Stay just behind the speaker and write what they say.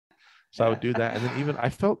So I would do that. And then even I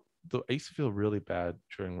used to feel really bad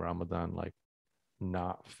during Ramadan, like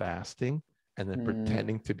not fasting and then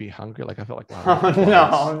pretending to be hungry. Like I felt like, wow, Oh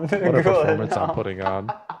no, what a good. performance I'm No. putting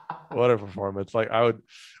on. What a performance. Like I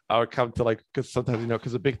would come to like, because sometimes,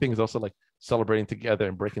 because the big thing is also like celebrating together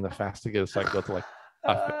and breaking the fast together. So I go to like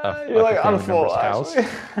You're like a like, I'm family full, member's house.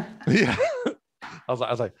 actually. Yeah. I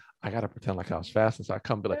was like, I gotta pretend like I was fasting. So I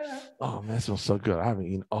come be like, Yeah. oh man, it smells so good. I haven't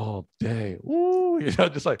eaten all day. Woo,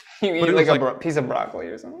 just like, You but eat it like was a like, piece of broccoli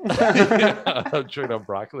or something. yeah, I'm chewing on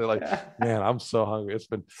broccoli. Like, Yeah. man, I'm so hungry. It's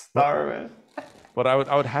been, but Starving.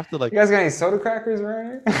 I would have to like You guys got any soda crackers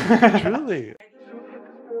around here? truly.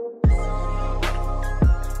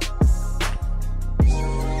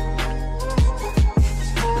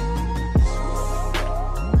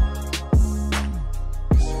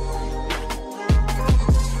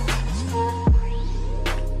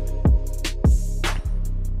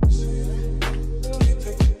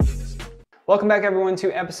 Welcome back, everyone,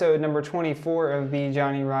 to episode number 24 of the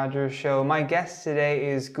Johnny Rogers Show. My guest today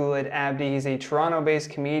is Guled Abdi. He's a Toronto-based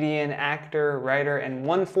comedian, actor, writer, and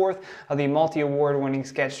one-fourth of the multi-award-winning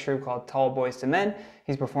sketch troupe called TallBoyz II Men.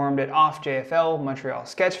 He's performed at OFF-JFL, Montreal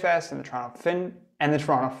Sketchfest, and the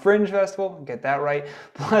Toronto Fringe Festival, get that right.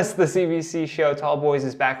 Plus, the CBC show Tall Boyz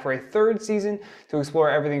is back for a third season to explore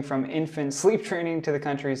everything from infant sleep training to the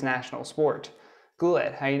country's national sport.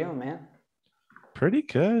 Guled, how you doing, man? Pretty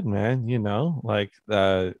good, man. Like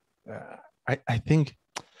I think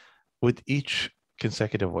with each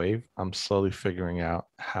consecutive wave, I'm slowly figuring out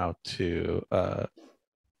how to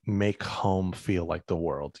make home feel like the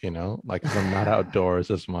world, like because I'm not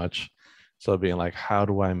outdoors as much. So being like, how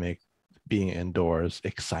do I make being indoors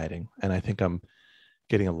exciting? And I think I'm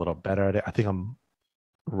getting a little better at it. I think I'm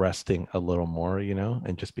resting a little more,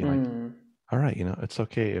 and just being like, Mm. all right, it's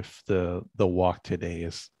okay if the walk today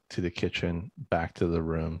is to the kitchen, back to the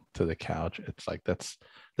room, to the couch. It's like that's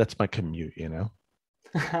my commute.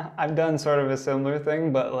 I've done sort of a similar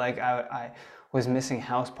thing, but like I was missing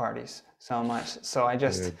house parties so much. So I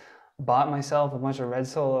just Dude. bought myself a bunch of red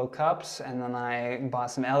Solo cups and then I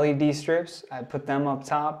bought some LED strips. I put them up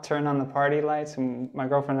top, turned on the party lights, and my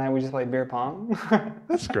girlfriend and I, we just played beer pong.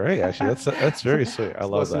 That's great, actually. That's very sweet. I Just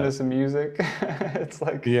love listen to that. some music. It's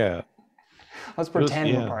like, Yeah. let's It was pretend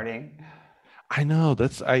we're yeah. partying. I know.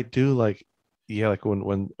 I do like, yeah, like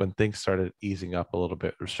when things started easing up a little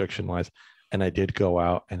bit restriction wise, and I did go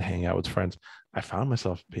out and hang out with friends, I found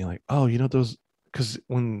myself being like, oh, those, because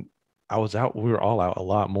when I was out, we were all out a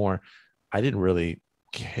lot more. I didn't really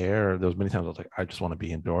care. There was many times I was like, I just want to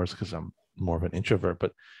be indoors because I'm more of an introvert.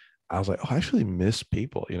 But I was like, oh, I actually miss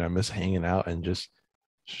people. I miss hanging out and just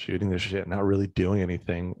shooting the shit, not really doing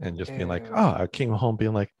anything, and just being like, Dude, oh, I came home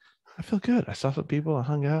being like, I feel good. I saw some people, I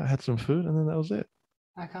hung out, had some food, and then that was it.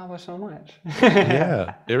 I accomplished so much.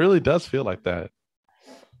 Yeah, it really does feel like that.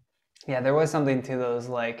 Yeah, there was something to those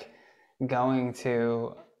like going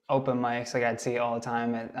to open mics like I'd see all the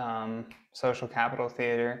time at Social Capital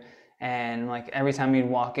Theater. And like every time you'd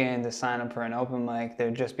walk in to sign up for an open mic,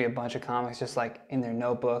 there'd just be a bunch of comics just like in their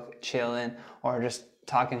notebook chilling or just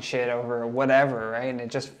talking shit over whatever, right? And it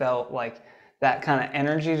just felt like that kind of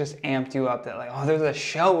energy just amped you up that like, oh, there's a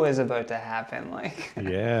show is about to happen. Like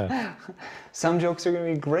Yeah. some jokes are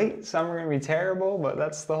gonna be great, some are gonna be terrible, but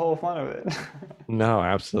that's the whole fun of it. No,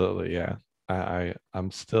 absolutely. Yeah.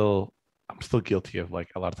 I'm still guilty of like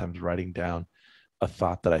a lot of times writing down a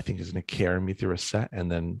thought that I think is going to carry me through a set,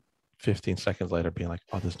 and then 15 seconds later being like,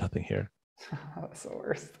 oh, there's nothing here. That's the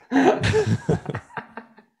worst.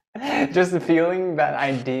 Just the feeling that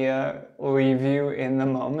idea leave you in the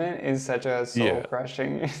moment is such a soul Yeah.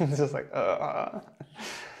 crushing. It's just like,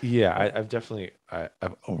 Yeah, I've definitely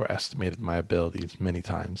I've overestimated my abilities many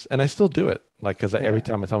times, and I still do it. Like, because every yeah.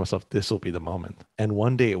 time I tell myself this will be the moment, and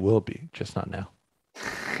one day it will be, just not now.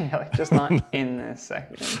 Yeah, like just not in this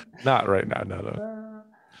second. Not right now. No,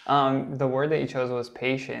 no. The word that you chose was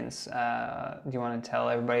patience. Do you want to tell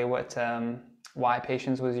everybody why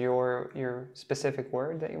patience was your specific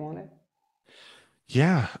word that you wanted?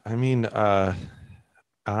 Yeah, I mean, I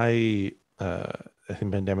I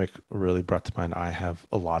think pandemic really brought to mind. I have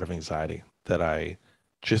a lot of anxiety that I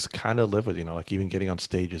just kind of live with. Like even getting on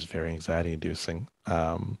stage is very anxiety inducing,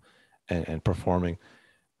 and performing.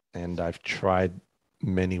 And I've tried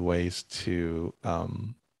many ways to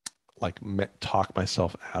like talk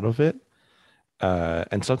myself out of it.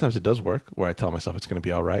 And sometimes it does work where I tell myself it's going to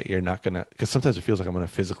be all right. You're not going to, because sometimes it feels like I'm going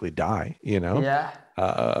to physically die, Yeah.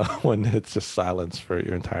 when it's just silence for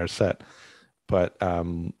your entire set. But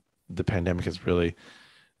the pandemic has really,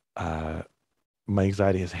 uh, my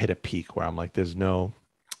anxiety has hit a peak where I'm like, there's not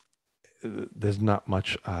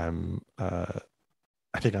much I'm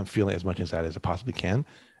I think I'm feeling as much anxiety as I possibly can.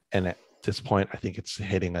 And at this point, I think it's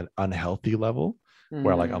hitting an unhealthy level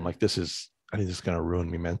where like I'm Mm. like, I think this is gonna ruin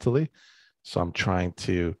me mentally. So I'm trying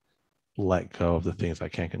to let go of the things I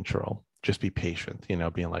can't control. Just be patient,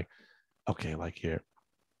 being like, okay, like here,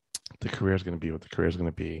 the career is gonna be what the career is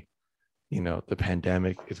gonna be. The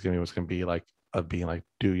pandemic is gonna be what's gonna be like of being like,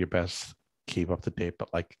 do your best, keep up to date,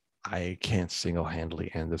 but like I can't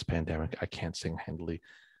single-handedly end this pandemic. I can't single-handedly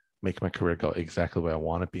make my career go exactly the way I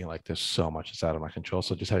want it, being like there's so much that's out of my control.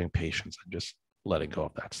 So just having patience and just letting go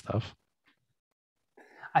of that stuff.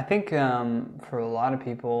 I think for a lot of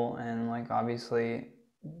people, and like obviously,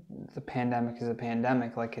 the pandemic is a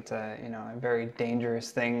pandemic. Like it's a a very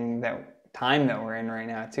dangerous thing that we're in right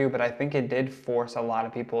now too. But I think it did force a lot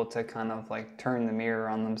of people to kind of like turn the mirror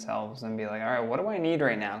on themselves and be like, all right, what do I need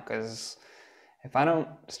right now? Because if I don't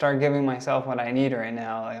start giving myself what I need right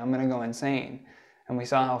now, like I'm gonna go insane. And we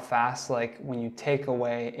saw how fast, like when you take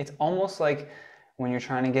away, it's almost like when you're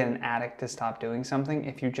trying to get an addict to stop doing something,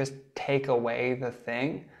 if you just take away the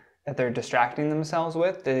thing that they're distracting themselves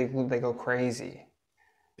with, they go crazy.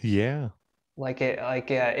 Yeah.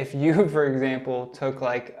 If you, for example, took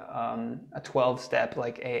like a 12-step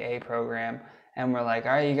like AA program and we're like,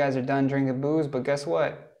 all right, you guys are done drinking booze, but guess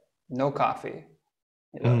what? No coffee.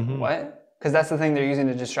 Hmm. What? Because that's the thing they're using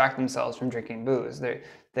to distract themselves from drinking booze.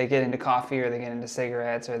 They get into coffee or they get into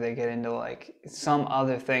cigarettes or they get into like some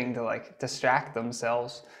other thing to like distract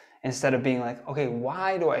themselves instead of being like, okay,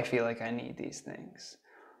 why do I feel like I need these things?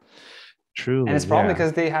 And Truly. it's probably Yeah.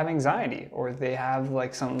 because they have anxiety or they have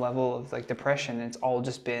like some level of like depression. It's all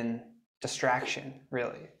just been distraction,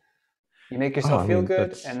 really. You make Oh, yourself I feel mean,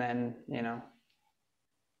 good and then.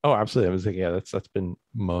 oh, absolutely. I was like, yeah, that's been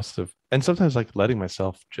most of, and sometimes like letting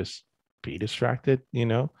myself just be distracted,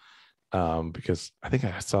 because I think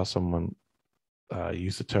I saw someone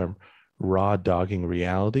use the term raw dogging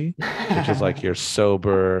reality, which is like you're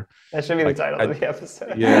sober. That should be the Like, title of the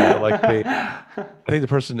episode. yeah, I think the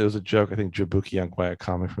person, it was a joke. I think Jabuki Youngboy, a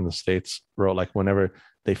comic from the States, wrote like whenever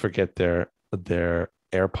they forget their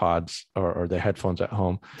AirPods or their headphones at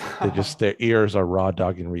home, their ears are raw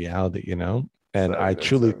dogging reality. And So I good, so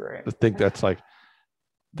truly great. think that's like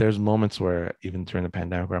there's moments where even during the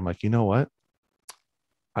pandemic where I'm like, you know what?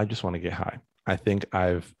 I just want to get high. I think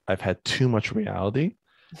I've had too much reality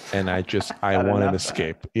and I Not want an enough.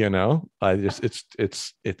 escape. I just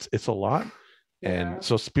it's a lot. Yeah. And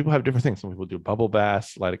so people have different things. Some people do bubble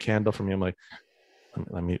baths, light a candle. For me, I'm like,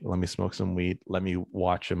 let me smoke some weed, let me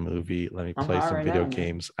watch a movie, let me I'm play hot some right video now, man.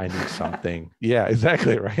 games. I need something. Yeah,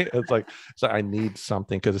 exactly. Right. It's like, so I need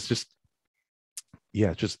something because it's just,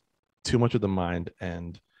 yeah, just too much of the mind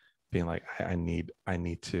and being like, I need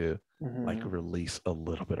to like Hmm. release a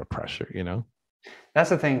little bit of pressure. That's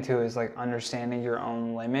the thing too, is like understanding your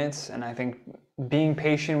own limits. And I think being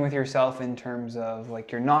patient with yourself in terms of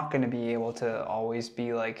like you're not going to be able to always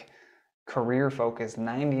be like career focused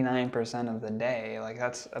 99% of the day. Like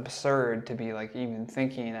that's absurd to be like even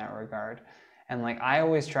thinking in that regard. And like I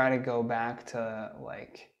always try to go back to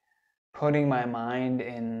like putting my mind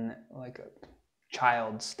in like a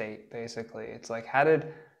child state basically. It's like how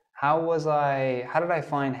did I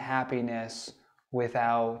find happiness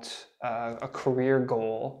without a career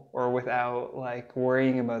goal or without like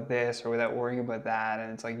worrying about this or without worrying about that.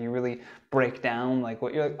 And it's like you really break down like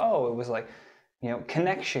what you're like, oh, it was like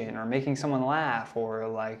connection or making someone laugh or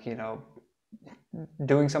like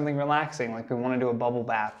doing something relaxing, like we want to do a bubble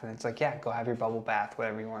bath and it's like, yeah, go have your bubble bath,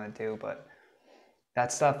 whatever you want to do. But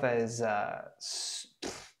that stuff is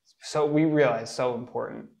so we realize so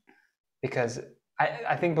important because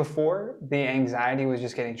I think before the anxiety was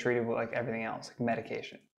just getting treated with like everything else, like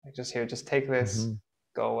medication. Like just here, just take this, Mhm.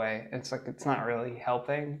 go away. It's like it's not really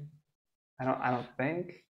helping. I don't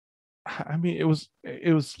think. I mean, it was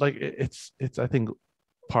like it's I think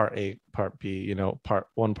part A, part B, part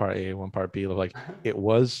one, part A, one, part B. Like it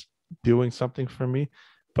was doing something for me,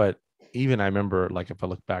 but even I remember like if I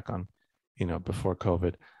look back on, before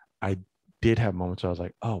COVID, I did have moments where I was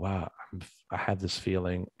like, oh wow, I had this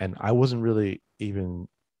feeling, and I wasn't really even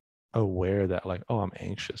aware that like, oh, I'm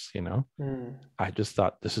anxious. Mm. I just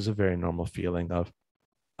thought this is a very normal feeling of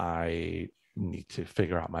I need to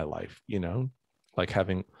figure out my life, like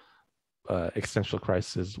having existential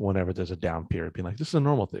crisis whenever there's a down period, being like, this is a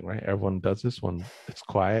normal thing, right? Everyone does this when it's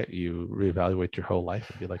quiet. You reevaluate your whole life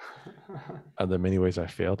and be like, are there many ways I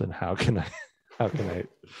failed, and how can I, how can I,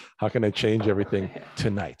 how can I change everything Yeah.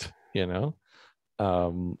 tonight?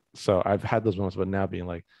 So I've had those moments, but now being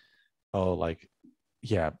like, oh, like,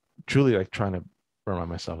 yeah, truly like trying to remind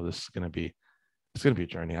myself this is it's gonna be a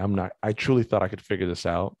journey. I truly thought I could figure this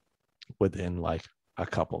out within like a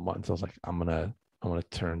couple months. I was like, I'm gonna I'm gonna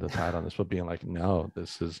turn the tide on this, but being like, no,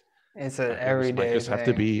 this is It's an this might everyday just have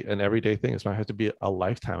to thing. be an everyday thing. This might have to be a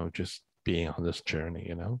lifetime of just being on this journey,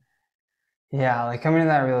 you know? Yeah, like coming to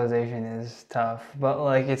that realization is tough, but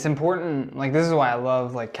like it's important. Like this is why I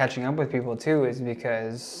love like catching up with people too, is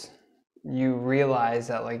because you realize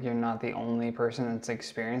that like you're not the only person that's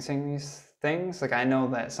experiencing these things. Like I know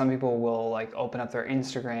that some people will like open up their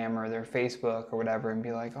Instagram or their Facebook or whatever and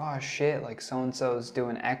be like, "Oh shit, like so and so's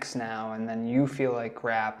doing X now," and then you feel like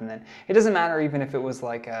crap, and then it doesn't matter even if it was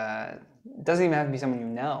like it doesn't even have to be someone you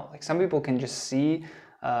know. Like some people can just see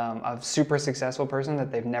a super successful person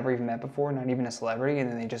that they've never even met before, not even a celebrity, and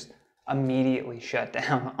then they just immediately shut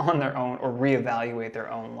down on their own or reevaluate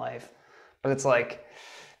their own life. But it's like,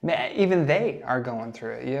 man, even they are going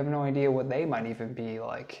through it. You have no idea what they might even be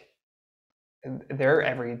like. Their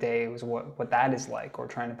everyday was what that is like, or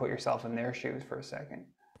trying to put yourself in their shoes for a second.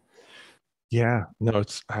 Yeah, no,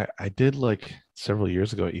 I did like several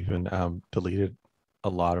years ago even deleted a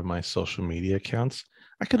lot of my social media accounts.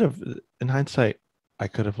 I could have in hindsight, I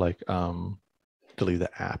could have like deleted the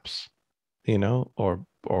apps, you know, We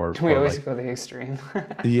or always like go the extreme.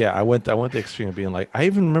 yeah, I went the extreme of being like, I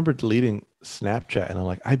even remember deleting Snapchat and I'm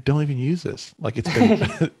like, I don't even use this. Like it's been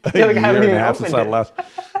a You're like, I year haven't and a even half since opened I it. last.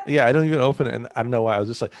 Yeah, I don't even open it, and I don't know why. I was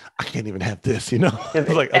just like, I can't even have this, you know. Yeah, I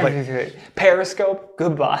was like, everything. Periscope,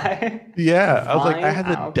 goodbye. yeah, I was like, I Vine, had I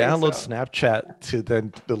to don't think download so. Snapchat to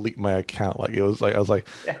then delete my account. Like it was like I was like,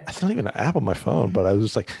 Yeah. it's not even an app on my phone, but I was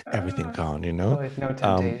just like everything Uh, gone, you so know. like no Um,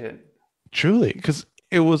 temptation. truly, because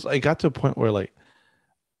I got to a point where like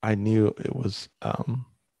I knew it was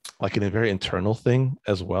like in a very internal thing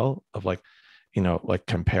as well of like, like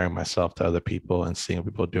comparing myself to other people and seeing what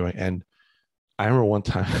people are doing. And I remember one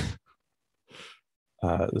time,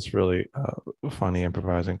 this really funny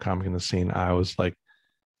improvising comic in the scene. I was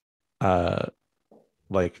uh,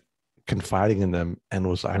 like confiding in them, and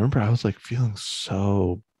I remember I was like feeling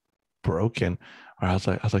so broken. Where I was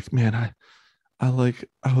like, man,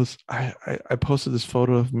 I posted this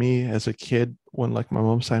photo of me as a kid when like my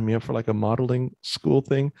mom signed me up for like a modeling school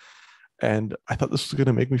thing, and I thought this was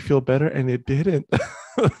gonna make me feel better, and it didn't.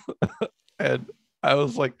 And I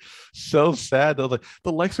was like so sad. I was like,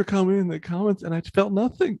 the likes are coming in the comments, and I felt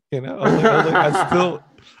nothing. I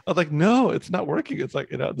was like, no, it's not working. It's like,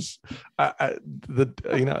 this,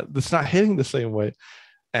 it's not hitting the same way.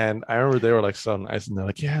 And I remember they were like so nice, and they're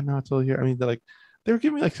like, yeah, no, I totally hear. I mean, they were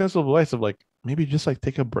giving me like sensible advice of like maybe just like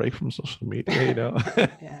take a break from social media.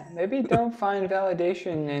 Yeah, maybe don't find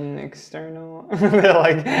validation in external. They're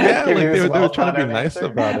like Yeah, give like you this they were well trying to thought be out nice answer.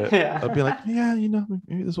 about it. I'd be like, Yeah. yeah,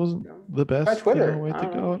 maybe this wasn't the Try best, Twitter. way I to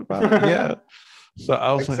don't go about it. know. Yeah. So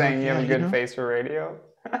I was Like like, oh saying you have yeah, a good face for radio.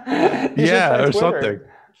 You should try yeah, or something.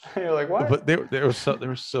 Twitter. You're like, what? But they were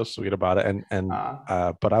so sweet about it, and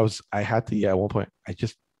Uh, but I had to, yeah, at one point I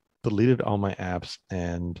just deleted all my apps,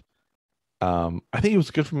 and I think it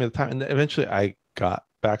was good for me at the time, and then eventually I got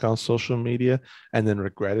back on social media and then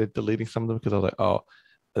regretted deleting some of them because I was like, oh,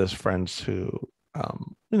 there's friends who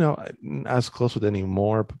I'm not as close with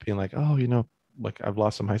anymore, but being like, oh, like I've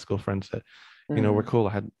lost some high school friends that were mm, cool.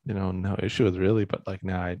 I had no issue with really, but like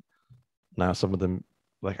now some of them,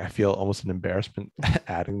 like I feel almost an embarrassment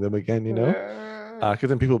adding them again, yeah. because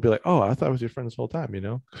then people will be like, oh, I thought I was your friend this whole time,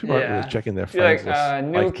 because people aren't really Yeah. checking their You're friends like, list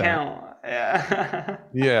new like that. account. Yeah.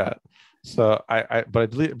 Yeah. So but I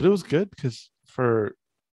deleted, but it was good because for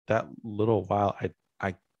that little while,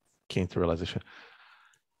 I came to realization,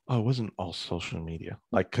 oh, it wasn't all social media,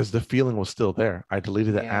 like because the feeling was still there. I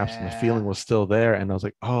deleted the apps and the Yeah. feeling was still there, and I was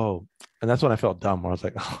like, oh, and that's when I felt dumb. Where I was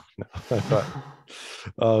like, oh no, I thought,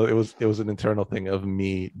 oh, it was an internal thing of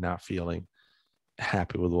me not feeling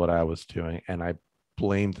happy with what I was doing, and I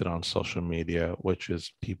blamed it on social media, which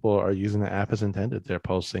is people are using the app as intended. They're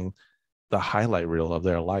posting the highlight reel of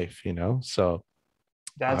their life. So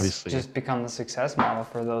That's obviously, just become the success model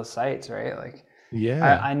for those sites, right? Like,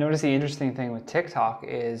 yeah. I noticed the interesting thing with TikTok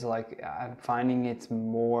is like I'm finding it's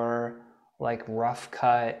more like rough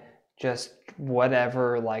cut, just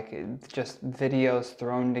whatever, like just videos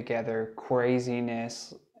thrown together,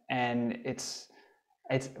 craziness, and it's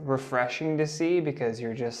refreshing to see because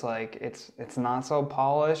you're just like it's not so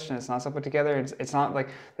polished and it's not so put together. It's not like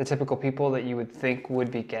the typical people that you would think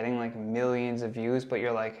would be getting like millions of views, but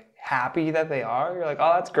you're like happy that they are. You're like,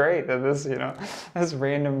 oh, that's great that this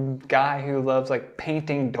random guy who loves like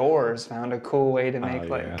painting doors found a cool way to Oh make yeah.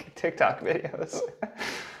 like TikTok videos.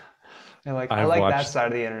 You're like, I I've like that watched. side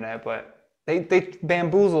of the internet, but they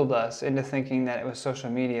bamboozled us into thinking that it was social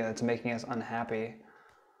media that's making us unhappy.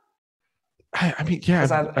 I mean, yeah.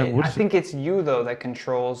 Because What I is it? think it's you though that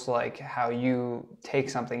controls like how you take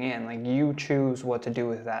something in. Like you choose what to do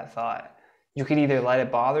with that thought. you could either let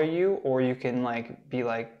it bother you, or you can like be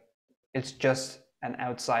like, it's just an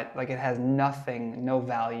outside, like it has nothing, no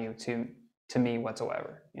value to me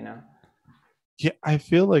whatsoever, you know? Yeah, I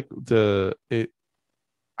feel like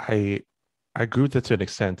I I agree with that to an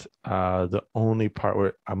extent. The only part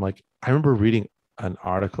where I'm like, I remember reading an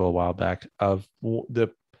article a while back of the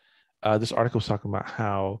this article was talking about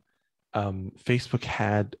how Facebook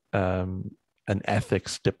had an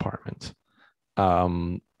ethics department,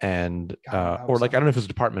 and God, I hope or like I so. don't know if it's a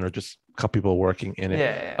department or just a couple people working in Yeah,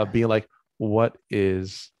 it, yeah, of being like, what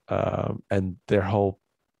is and their whole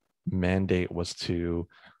mandate was to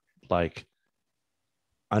like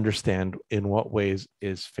understand in what ways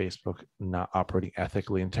is Facebook not operating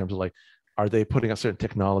ethically in terms of like, are they putting out certain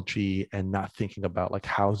technology and not thinking about like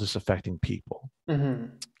how is this affecting people? yeah. Hmm.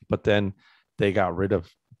 But then they got rid of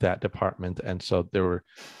that department, and so there were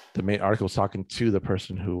the main article was talking to the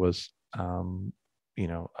person who was you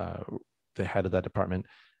know the head of that department,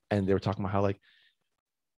 and they were talking about how like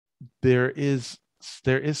there is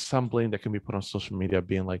there is some blame that can be put on social media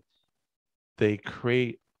being like they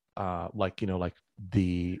create like like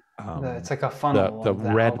It's like a funnel the of the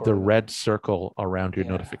red algorithm. circle around your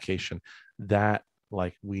Yeah, notification that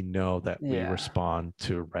like we know that we yeah, respond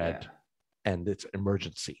to yeah. red and it's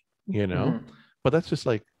emergency, Hmm. but that's just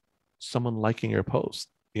like someone liking your post,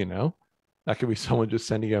 that could be someone just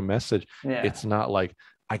sending you a message. Yeah. It's not like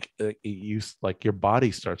you like your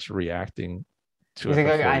body starts reacting to You it think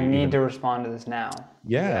like before I you need even. to respond to this now?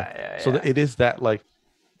 Yeah, Yeah, so yeah. it is that like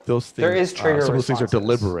those There things, is trigger some of those things are responses.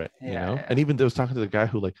 deliberate, Yeah, and yeah. even there was talking to the guy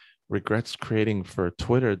who like regrets creating for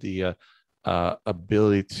Twitter the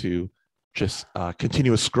ability to just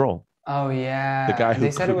continuous scroll. Oh The yeah. guy They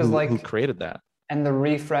said it was who like, created that. and the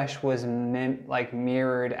refresh was like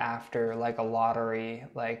mirrored after like a lottery,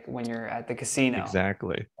 like when you're at the casino,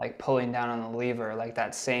 Exactly. like pulling down on the lever, like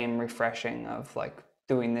that same refreshing of like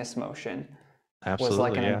doing this motion was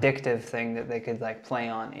like Absolutely, an yeah. addictive thing that they could like play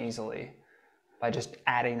on easily by just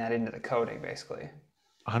adding that into the coding, basically.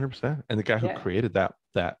 100%. And the guy who Yeah. created that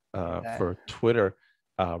Yeah, that. for Twitter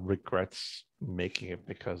regrets making it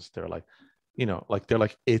because they're like, like they're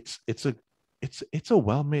like it's a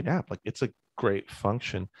well-made app. Like it's a great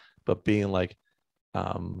function, but being like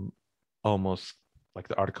um almost like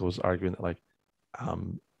the article was arguing that like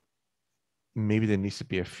um maybe there needs to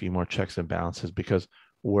be a few more checks and balances because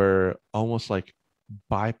we're almost like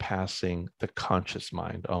bypassing the conscious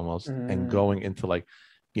mind almost and Mm, going into like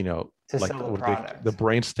to like sell the what they the product.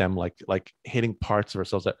 brainstem like hitting parts of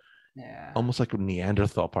ourselves that Yeah. almost like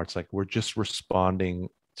Neanderthal parts, like we're just responding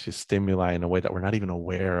to stimuli in a way that we're not even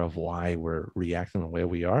aware of why we're reacting the way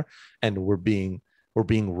we are, and we're being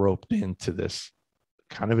roped into this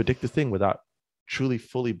kind of addictive thing without truly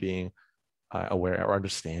fully being aware or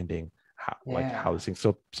understanding how Yeah. this thing.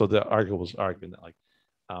 So the article was arguing that like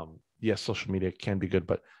yes, social media can be good,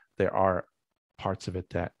 but there are parts of it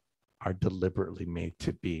that are deliberately made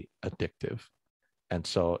to be addictive, and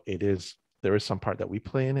so there is some part that we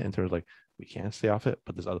play in it in terms of like we can't stay off it,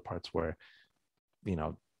 but there's other parts where you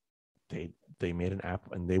know they made an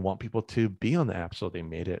app and they want people to be on the app, so they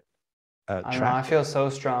made it I don't know. I attractive. feel so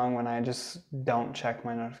strong when I just don't check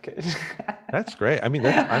my notifications. That's great. I mean,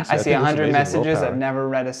 that's I honestly, I see think that's 100 amazing messages. I've willpower. never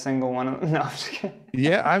read a single one of them. No, I'm just kidding.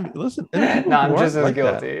 Yeah, I'm listen, and there are people No, who I'm just aren't as like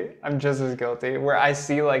that. guilty. I'm just as guilty. Where I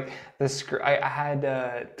see like the I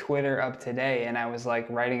had Twitter up today, and I was like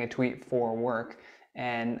writing a tweet for work,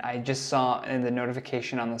 and I just saw in the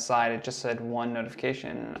notification on the side, it just said one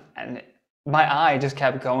notification, and my eye just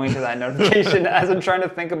kept going to that notification as I'm trying to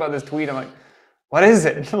think about this tweet. I'm like, what is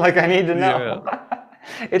it? Like I need to Yeah, know.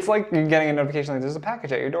 It's like you're getting a notification like there's a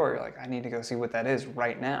package at your door. You're like, I need to go see what that is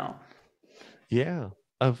right now. yeah.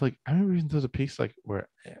 Of like, I remember reading there's a piece like where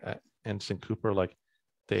Anderson Cooper like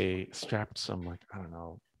they strapped some like I don't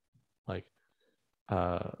know like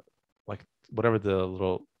uh like whatever the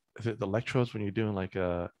little is it the electrodes when you're doing like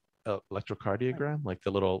a Like electrocardiogram, like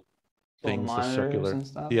the little little things, the monitors circular, and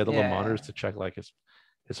stuff. yeah, the little Yeah, monitors to check like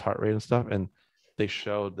his heart rate and stuff, and they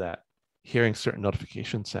showed that hearing certain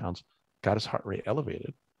notification sounds got his heart rate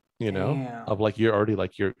elevated, damn. of like you're already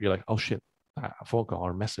like you're like, oh shit, a phone call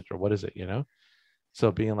or a message or what is it.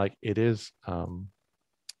 So being like it is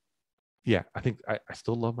yeah, I think I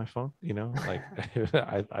still love my phone, like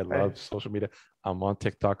I Right. love social media. I'm on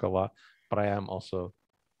TikTok a lot, but I am also,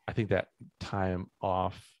 I think that time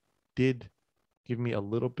off did give me a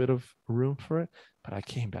little bit of room for it, but I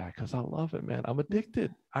came back because I love it, man. I'm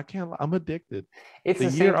addicted. I'm addicted. It's The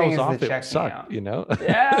the year same I thing was as the off it check me sucked, out.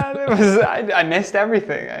 Yeah, it was. I missed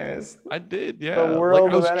everything. I missed I did, the yeah. Like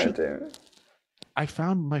world of entertainment. I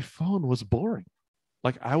found my phone was boring.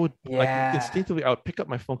 Like I would like Yeah. instinctively I would pick up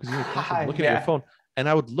my phone because you're constantly looking at your Yeah. phone, and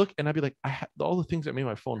I would look and I'd be like, all the things that made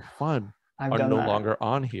my phone fun I've are done no that. longer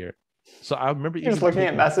on here. So I remember You're just even looking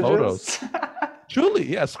at taking photos. messages.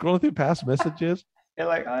 Truly, yeah, scrolling through past messages. You're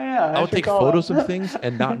like, oh yeah, I I would should take call photos of things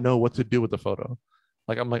and not him. know what to do with the photo.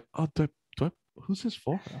 Like I'm like, oh, who's this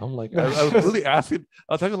for? I'm like, I was Just, really asking.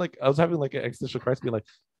 I was having like an existential crisis, being like,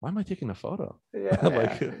 why am I taking a photo? yeah,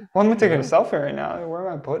 Like, yeah. Well, I'm taking a know, selfie right now. Where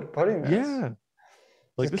am I putting this? yeah,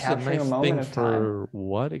 like Just this is a capturing a nice moment thing of time. for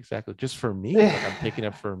what exactly? Just for me? Yeah. Like I'm taking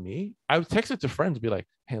it for me. I would text it to friends, be like,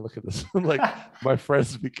 hey, look at this. Like my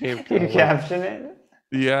friends became kind You of like, caption it.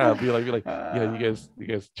 yeah, be like, yeah, Uh, you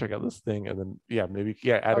guys check out this thing, and then yeah, maybe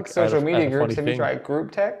yeah, Fuck social add media a funny groups. Have you thing. tried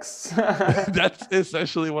group texts? That's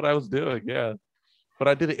essentially what I was doing. Yeah, but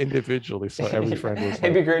I did it individually, so every friend was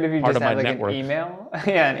It'd like be great if you part just of my had like an network. email.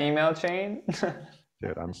 Yeah, an email chain.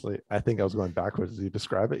 Dude, honestly, I think I was going backwards as you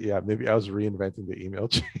describe it. Yeah, maybe I was reinventing the email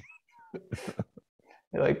chain.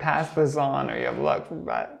 You're like, pass this on or you have luck for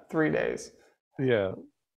about 3 days. Yeah,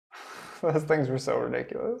 Those things were so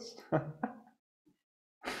ridiculous.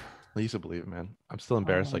 I used to believe it, man. I'm still Oh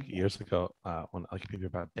embarrassed. my Like God. years ago, when like maybe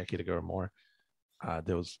about a decade ago or more,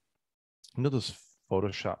 there was those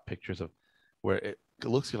Photoshop pictures of where it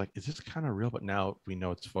looks like, is this kind of real? But now we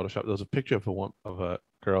know it's Photoshop. There was a picture of a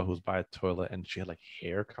girl who's by a toilet and she had like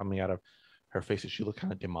hair coming out of her face and she looked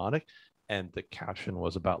kind of demonic. And the caption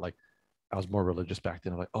was about like, I was more religious back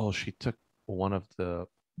then. I'm like, oh, she took one of the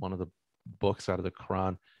one of the books out of the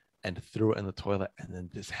Quran and threw it in the toilet, and then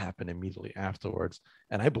this happened immediately afterwards.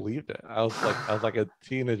 And I believed it. I was like a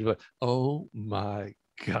teenager, like, oh my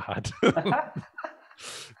God.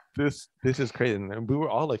 This is crazy. And we were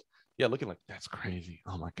all like, yeah, looking like that's crazy.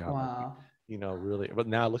 Oh my God. Like, Wow. Yeah. really. But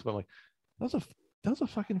now I look back, I'm like, that was a that was a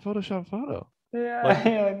fucking Photoshop photo. Like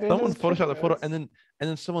Yeah, they someone just picked photoshopped the photo this. and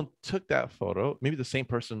then someone took that photo, maybe the same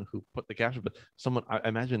person who put the caption, but someone I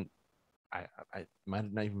imagine I might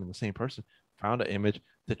have not even been the same person, found an image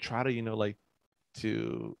to try to, like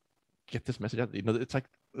to get this message out. It's like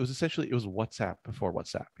it was WhatsApp before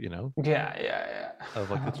WhatsApp. Yeah, yeah, Of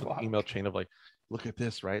like yeah. this email Fuck. chain of like, look at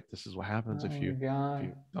this, right? This is what happens Oh if my you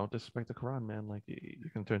God. don't disrespect the Quran, man. Like you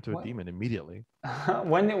can turn into a What? demon immediately.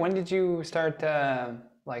 When did you start?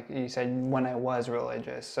 Like you said, when I was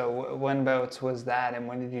religious. So when about was that, and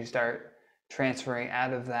when did you start transferring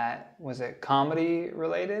out of that? Was it comedy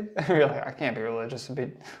related? You're like, I can't be religious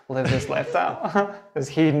to live this lifestyle, this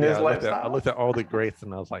Yeah, hedonist I lifestyle. looked at all the greats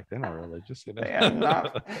and I was like, they're not religious. They are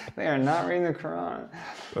not. They are not reading the Quran.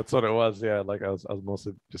 That's what it was. Yeah, like I was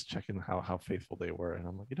mostly just checking how faithful they were, and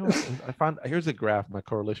I'm like, you know what? I found here's a graph, my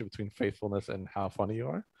correlation between faithfulness and how funny you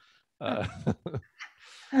are. Uh,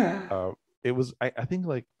 uh, it was I think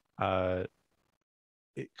like uh,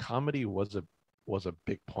 comedy was a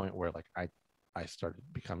big point where like I started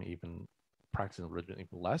becoming even practicing religion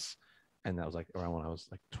even less, and that was like around when I was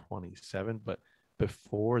like 27. But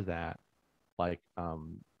before that, like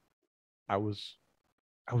I was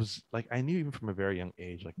I was like, I knew even from a very young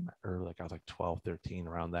age, like in my early, like I was like 12, 13,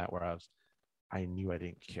 around that, where I knew I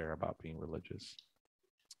didn't care about being religious.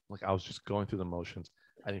 Like I was just going through the motions.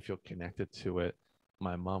 I didn't feel connected to it.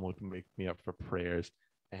 My mom would make me up for prayers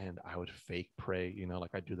and I would fake pray,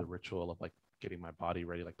 like I do the ritual of like getting my body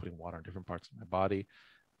ready, like putting water on different parts of my body.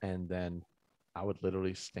 And then I would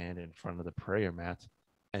literally stand in front of the prayer mat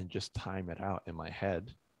and just time it out in my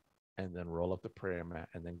head and then roll up the prayer mat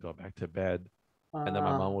and then go back to bed. And then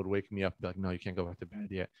my Uh, mom would wake me up, be like, "No, you can't go back to bed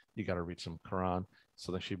yet. You got to read some Quran."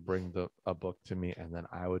 So then she'd bring a book to me, and then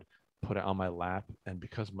I would put it on my lap. And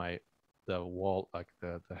because the wall, like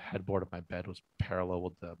the headboard of my bed, was parallel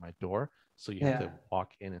with my door, so you have yeah. to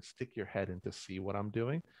walk in and stick your head in to see what I'm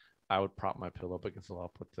doing. I would prop my pillow up against the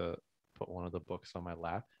wall, put one of the books on my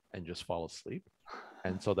lap, and just fall asleep.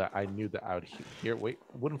 And so that I knew that I would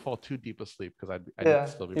wouldn't fall too deep asleep because I need to Yeah.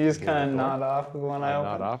 still be You able to just hear the kind of door. nod off with one eye I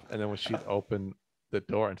nod open. off, and then when she'd open the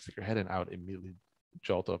door and stick her head in, I would immediately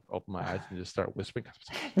jolt up, open my eyes, and just start whispering.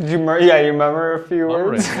 Did you? Yeah, you remember a few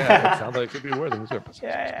words. Mumbling, yeah, it sounds like it could be a word. Yeah,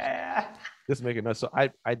 yeah, yeah. Just making noise. So I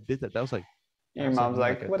did that. Your That was like mom's me like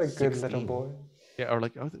like, at "What a good little 16. boy." Yeah, or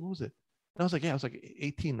like what was it? And I was like, yeah, I was like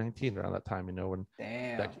 18, 19 around that time, when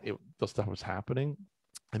Damn. the stuff was happening.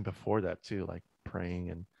 And before that too, like praying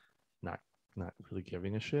and not not really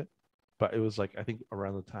giving a shit. But it was like I think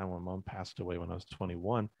around the time when mom passed away when I was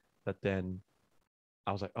 21, that then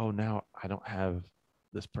I was like, oh, now I don't have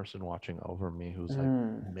this person watching over me who's like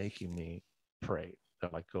Mm. making me pray, or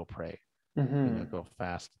like go pray, Mm-hmm. go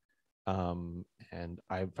fast. And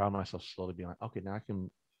I found myself slowly being like, okay, now I can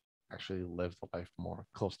actually live the life more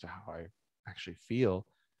close to how I actually feel.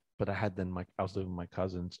 But I was living with my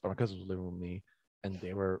cousins, or my cousins were living with me. and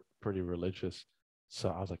they were pretty religious. So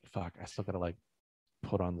I was like, fuck, I still gotta like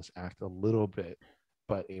put on this act a little bit,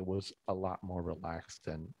 but it was a lot more relaxed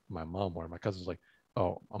than my mom or my cousin was like,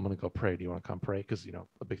 oh, I'm gonna go pray. Do you want to come pray? Because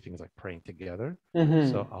the big thing is like praying together.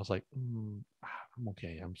 So I was like, I'm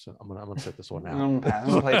okay. I'm gonna sit this one out. I'm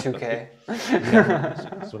gonna play 2K. Yeah, I'm gonna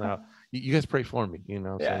sit this one out. You guys pray for me, So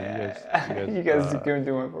you guys can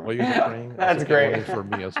do it for me. while you guys are praying, That's great. for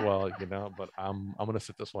me as well, But I'm gonna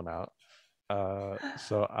sit this one out.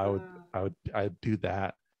 So I'd do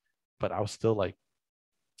that, but I was still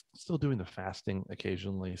doing the fasting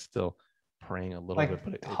occasionally, still praying a little bit,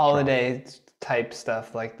 but holiday type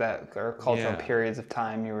stuff like that, or cultural periods of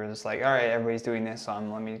time. You were just like, all right, everybody's doing this, so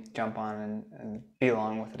let me jump on and be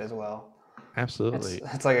along with it as well. Absolutely.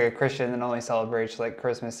 It's like a Christian that only celebrates like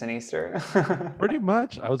Christmas and Easter. Pretty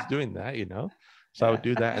much, I was doing that, So I would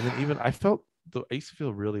do that, and then even I used to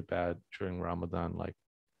feel really bad during Ramadan, like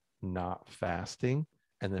not fasting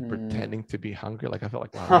and then pretending to be hungry. Like I felt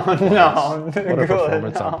like, wow, what a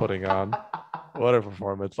performance I'm putting on. What a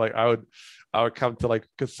performance. Like I would come to like,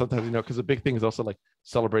 because sometimes, because the big thing is also like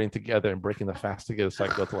celebrating together and breaking the fast together. So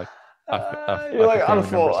I go to like you're like, I'm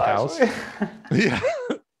full house. Yeah.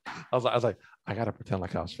 I was like, I gotta pretend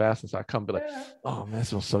like I was fasting. So I come be like, oh man, it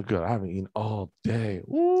smells so good. I haven't eaten all day.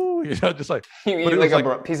 Woo, just like you eat like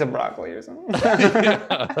a piece of broccoli or something.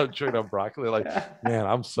 I'm chewing on broccoli. Like, man,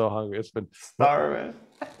 I'm so hungry. It's been starving.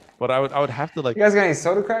 But I would have to like. You guys got any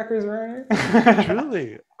soda crackers around here?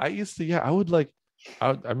 Truly, I used to. Yeah, I would like.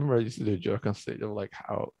 I remember I used to do a joke on stage of like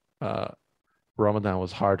how Ramadan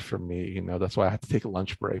was hard for me. That's why I had to take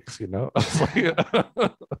lunch breaks. I was like,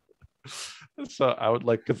 so I would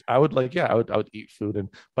like, because I would like, I would eat food,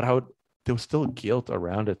 but there was still guilt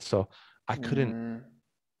around it, so I couldn't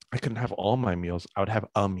have all my meals. I would have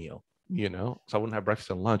a meal. So I wouldn't have breakfast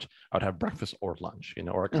and lunch. I would have breakfast or lunch,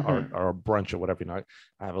 or a brunch or whatever.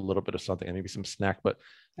 I have a little bit of something and maybe some snack, but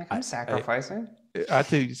I'm sacrificing. I had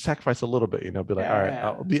to sacrifice a little bit, be like, all right,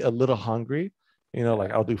 I'll be a little hungry,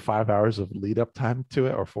 like I'll do 5 hours of lead up time to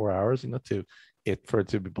it or 4 hours, for it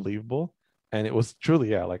to be believable. And it was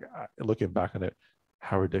truly, like looking back on it,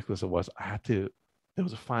 how ridiculous it was. There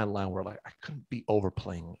was a fine line where like I couldn't be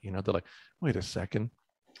overplaying, they're like, wait a second.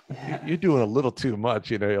 You're doing a little too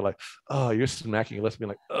much, you're like, oh, you're smacking your lips, being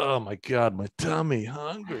like, oh my god, my tummy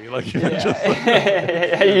hungry, like just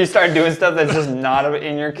like, you start doing stuff that's just not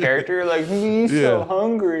in your character. You're like, me so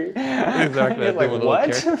hungry. Exactly. You're like,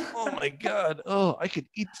 what? Oh my god, oh, I could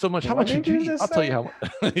eat so much. How much did you eat? I'll tell you how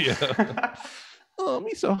much. Yeah. Oh,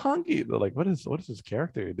 me so hungry. They're like, what is this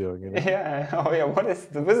character you're doing? Yeah. Oh yeah. What is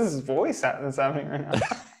this voice that's happening right now?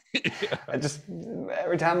 I just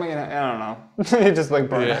every time I don't know. It just like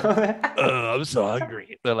burn out. I'm so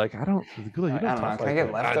hungry. They're like, I don't know. Can I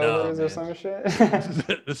get leftovers or some shit?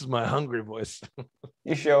 This is my hungry voice.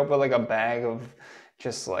 You show up with like a bag of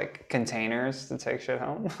just like containers to take shit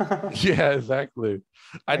home. Yeah, exactly.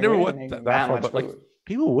 I never went that far, but like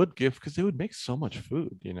people would give because they would make so much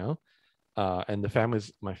food, and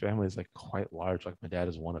my family is like quite large. Like my dad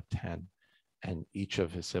is one of 10, and each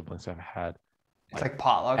of his siblings have had. It's like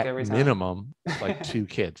potluck every time. Minimum, like 2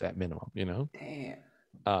 kids at minimum,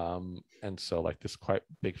 Damn. And so like this quite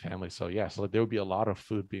big family. So yeah, so like, there would be a lot of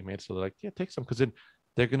food being made. So they're like, yeah, take some, because then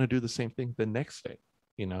they're gonna do the same thing the next day,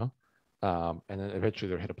 And then eventually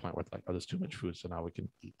they'll hit a point where it's like, oh, there's too much food, so now we can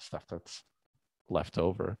eat stuff that's left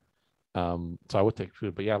over. So I would take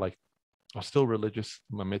food, but yeah, like I was still religious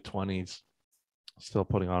in my mid-20s, still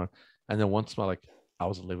putting on. And then once I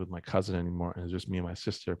wasn't living with my cousin anymore, and it was just me and my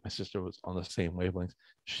sister. My sister was on the same wavelength.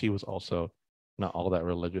 She was also not all that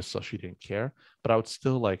religious, so she didn't care. But I would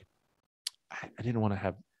still like, I didn't want to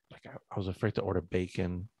have like, I was afraid to order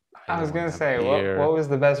bacon. I was gonna say, what was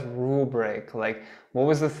the best rule break? Like, what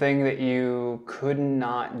was the thing that you could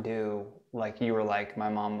not do? Like, you were like, my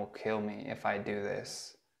mom will kill me if I do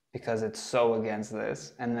this because it's so against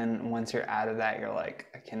this. And then once you're out of that, you're like,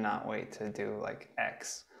 I cannot wait to do like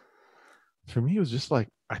X. For me, it was just like,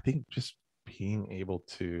 I think just being able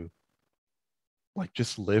to like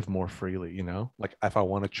just live more freely, like if I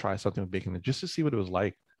want to try something with bacon, just to see what it was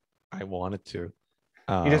like, I wanted to.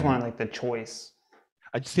 You just wanted like the choice.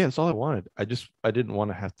 That's all I wanted. I didn't want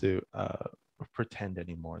to have to pretend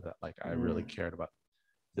anymore that like I really cared about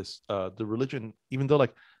this, the religion, even though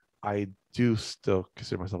like I do still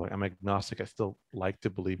consider myself like I'm agnostic. I still like to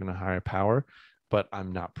believe in a higher power, but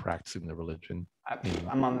I'm not practicing the religion.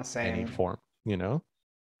 I'm on the same any form,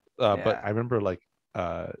 But I remember like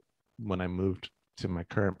when I moved to my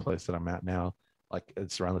current place that I'm at now, like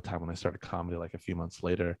it's around the time when I started comedy, like a few months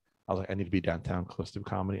later, I was like, I need to be downtown close to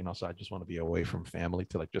comedy. And also I just want to be away from family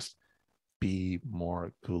to like just be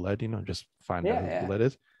more Guled, just find out who Yeah. Guled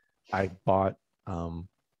is, I bought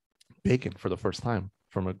bacon for the first time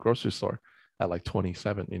from a grocery store at like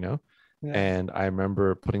 27, Yeah. and I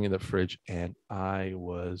remember putting it in the fridge, and I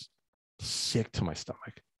was sick to my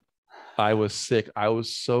stomach. I was sick. I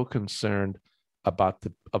was so concerned about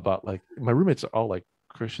like my roommates are all like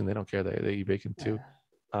Christian. They don't care. They eat bacon too.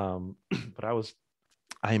 But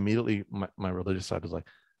I immediately, my religious side was like,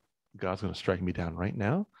 God's going to strike me down right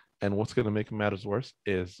now. And what's going to make matters worse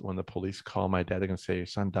is when the police call my dad, they're going to say, your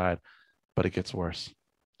son died, but it gets worse.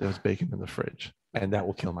 There's bacon in the fridge, and that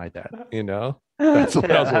will kill my dad. That's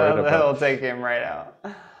what I was worried about. That'll take him right out.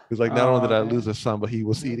 He's like, not only did I lose a son, but he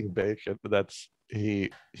was eating bacon. But he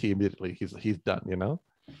immediately, he's done,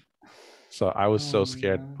 So I was so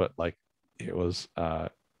scared, but like it was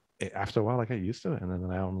after a while, I got used to it. And then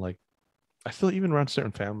now I'm like, I still, even around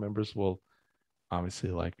certain family members, will obviously,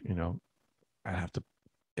 like, I have to,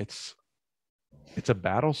 it's a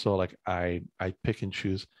battle. So like I pick and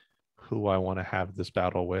choose who I want to have this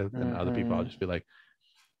battle with, and other people I'll just be like,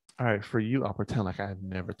 all right, for you, I'll pretend like I have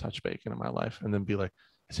never touched bacon in my life, and then be like,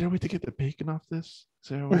 is there a way to get the bacon off this? Is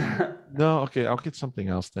there a way? No, okay, I'll get something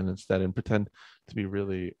else then instead, and pretend to be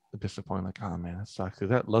really disappointed, like, oh man, that sucks.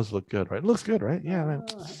 That does look good, right? It looks good, right? Yeah, man,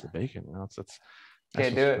 it's the bacon. That's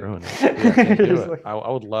can't do it. Yeah, can't do it. Like... I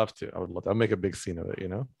would love to. I'll make a big scene of it. God,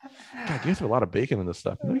 you guys have a lot of bacon in this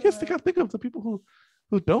stuff. You guys got to think of the people who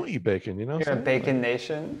don't eat bacon. You're a bacon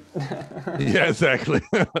nation. Yeah, exactly.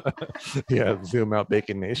 Yeah, zoom out,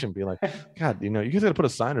 Bacon Nation. Be like, God, you guys got to put a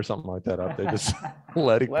sign or something like that up there, just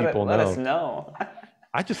letting people know. Let us know.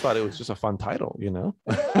 I just thought it was just a fun title,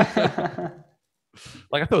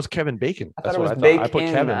 Like I thought it was Kevin Bacon. That's what I thought. I put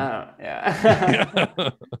Kevin. Yeah.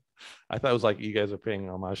 I thought it was like you guys are paying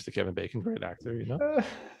homage to Kevin Bacon, great actor,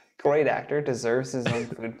 Great actor, deserves his own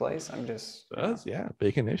food place. Yeah,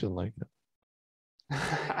 Bacon Nation like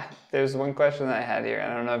that. There's one question that I had here.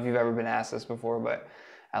 I don't know if you've ever been asked this before, but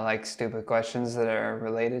I like stupid questions that are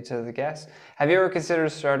related to the guests. Have you ever considered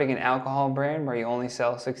starting an alcohol brand where you only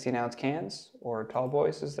sell 16-ounce cans, or Tall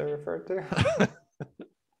Boyz as they're referred to?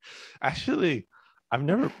 Actually, I've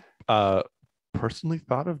never personally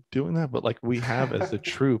thought of doing that, but like we have as a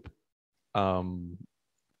troupe,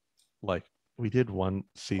 like we did one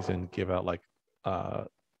season give out like Tall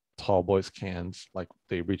Boyz cans. Like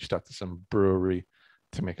they reached out to some brewery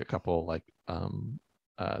to make a couple like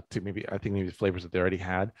to maybe flavors that they already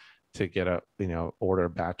had, to get order a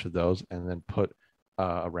batch of those, and then put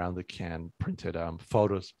around the can printed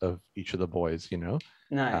photos of each of the boys,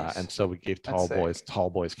 Nice. And so we gave Tall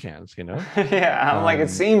Boyz cans, Yeah, I'm like, it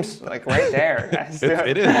seems like right there.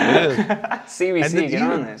 It is. CBC, get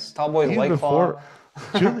on this. Tall Boyz White Claw.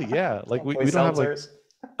 Truly, yeah. Like we don't have like,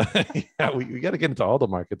 yeah, we got to get into all the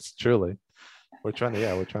markets. Truly, we're trying to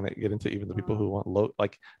get into even the people who want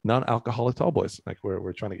non-alcoholic Tall Boyz. Like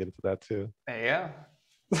we're trying to get into that too. Yeah.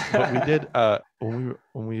 But we did when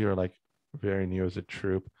we were like very new as a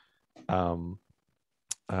troupe.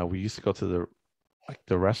 We used to go to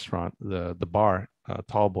the restaurant, the bar,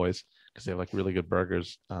 Tall Boyz, because they have like really good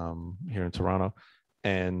burgers here in Toronto.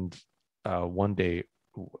 And one day,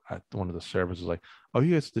 one of the servers was like, "Oh,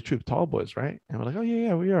 you guys the troupe Tall Boyz, right?" And we're like, "Oh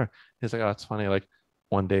yeah, we are." He's like, "Oh, it's funny. Like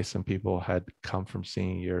one day, some people had come from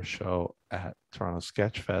seeing your show at Toronto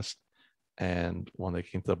Sketchfest, and when they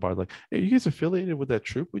came to the bar, like, hey, you guys affiliated with that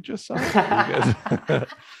troupe we just saw?" And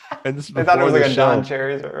this they thought it was like a Don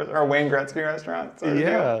Cherry's or Wayne Gretzky restaurant.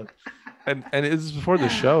 Yeah. And it was before the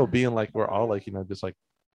show, being like, we're all like, just like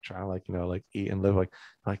trying to like eat and live like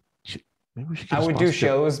maybe we should get I would do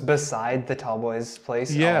shows beside the Tall Boyz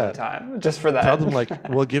place all the time, just for that. Tell them like,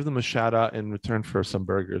 we'll give them a shout out in return for some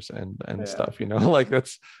burgers and stuff, like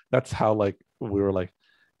that's how like we're like,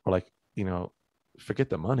 forget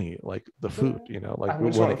the money, like the food, like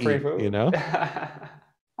we want to eat, food.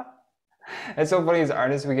 It's so funny, as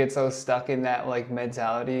artists, we get so stuck in that like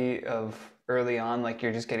mentality of early on, like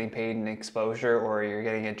you're just getting paid an exposure, or you're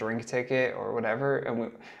getting a drink ticket or whatever,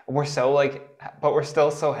 and we're so like, but we're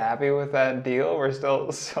still so happy with that deal. We're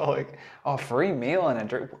still so like, oh, free meal and a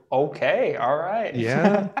drink, okay, all right.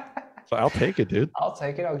 Yeah. So I'll take it, dude. I'll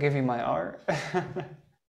take it. I'll give you my art.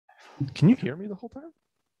 Can you hear me the whole time?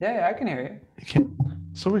 Yeah, I can hear you. You can.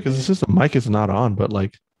 So weird, because the mic is not on, but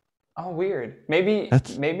like. Oh, weird. Maybe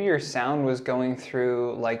your sound was going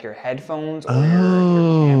through like your headphones or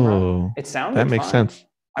your camera. It sounded that makes fine. sense.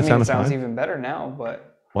 I mean, it sounds even better now,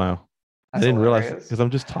 but wow. I didn't realize, because I'm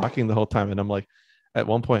just talking the whole time, and I'm like, at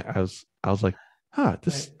one point I was like,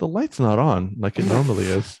 the light's not on like it normally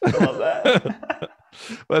is. I love that.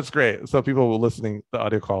 That's great. So people listening, the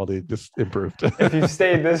audio quality just improved. If you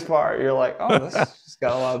stayed this far, you're like, oh, this is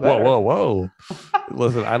got a lot Whoa, better. whoa, whoa.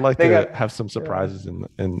 Listen, I'd like They to got have some yeah. surprises in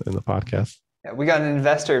the podcast. Yeah, we got an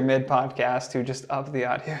investor mid podcast who just upped the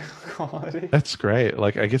audio quality. That's great.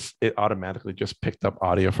 Like, I guess it automatically just picked up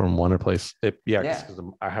audio from one place. Yeah, Yeah, because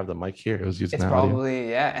I have the mic here. It was using it's that audio. probably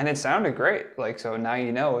yeah, and it sounded great. Like so now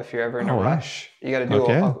you know if you're ever in a Oh, wow. rush, you got to do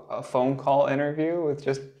Okay. a phone call interview with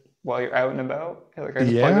just while you're out and about. You're like I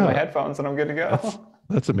just plug in my Yeah, headphones and I'm good to that's go.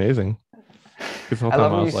 that's amazing. Because the whole I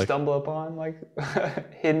love time I when you was like, stumble upon like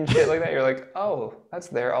hidden shit like that. You're like, oh, that's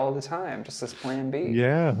there all the time. Just this plan B.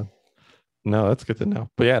 yeah, no, that's good to know.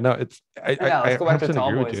 But yeah, no, it's Yeah, I let's go back to 100% Tall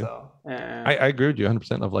agree with Boys you. though. Yeah. I agree with you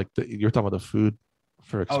 100% of like you're talking about the food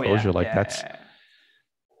for Oh yeah, exposure. Like yeah,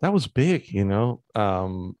 that was big,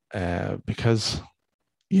 because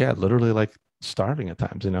yeah, literally like starving at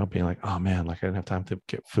times, being like, oh man, like I didn't have time to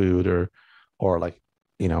get food or like,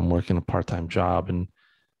 I'm working a part-time job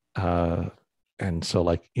uh and so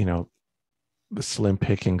like, the slim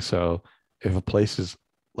picking. So if a place is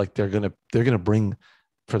like they're gonna bring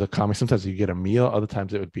for the comic, sometimes you get a meal, other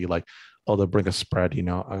times it would be like, oh, they'll bring a spread,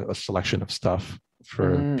 a selection of stuff yeah.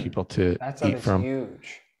 for people to That stuff eat is from.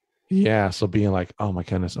 huge. Yeah. So being like, oh my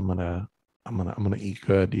goodness, I'm gonna eat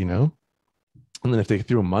good. And then if they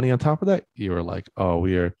threw money on top of that, you were like, oh,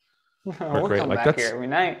 we're We'll great. come Like back here every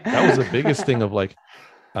night. that was the biggest thing of like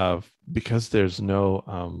because there's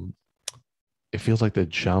no it feels like the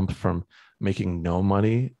jump from making no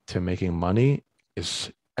money to making money is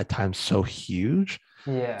at times so huge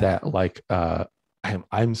Yeah. that like I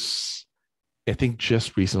think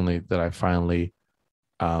just recently that I finally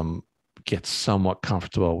um get somewhat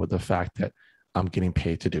comfortable with the fact that I'm getting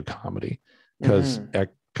paid to do comedy because Hmm.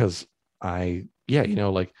 because I yeah,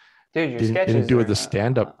 like Dude, your didn't sketches do it the are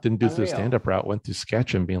stand up, didn't do the stand unreal. up route, went to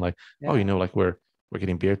sketch and being like, oh, Yeah. like we're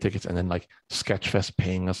getting beer tickets and then like Sketchfest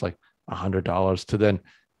paying us like $100 to then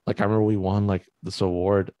like I remember we won like this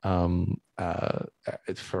award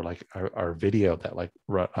it's for like our video that like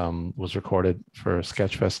was recorded for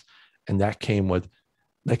Sketchfest and that came with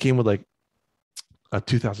like a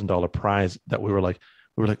 $2,000 prize that we were like,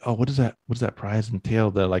 oh, what does that prize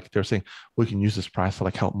entail? That like they're saying we can use this prize to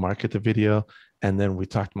like help market the video. And then we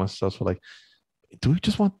talked amongst ourselves, we're like, do we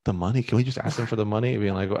just want the money? Can we just ask them for the money?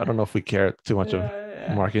 Being like, I don't know if we care too much of Yeah,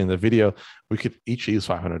 yeah. marketing the video. We could each use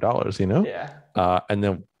 $500, Yeah. And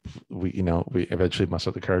then we eventually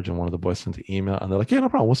mustered the courage and one of the boys sent the email and they're like, yeah, no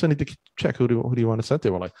problem. We'll send you the check. Who do you want to send to?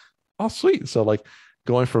 We're like, oh, sweet. So like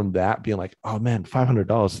going from that being like, oh man,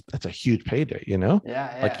 $500, that's a huge payday, Yeah, like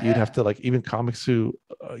yeah, you'd have yeah. to like even comics who,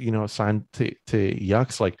 signed to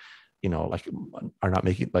Yucks, like, like are not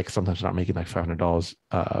making like sometimes not making like $500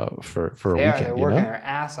 for a They are. They're weekend, working their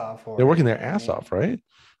ass off for they're it. working You their know what I ass mean? off, right?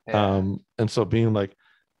 Yeah. And so being like,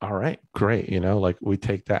 all right, great, like we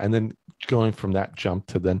take that and then going from that jump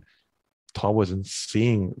to then Tall Boyz and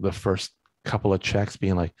seeing the first couple of checks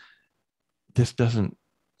being like, this doesn't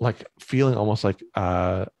like feeling almost like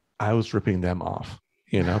I was ripping them off,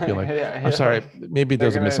 feel like, Yeah, I'm you're sorry, like maybe they're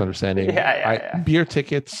there's a gonna. Yeah, misunderstanding. yeah, I yeah. beer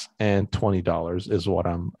tickets and $20 is what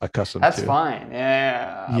I'm accustomed That's to. fine.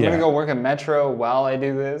 Yeah, I'm gonna Yeah. go work at Metro while I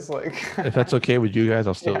do this. Like, If that's okay with you guys,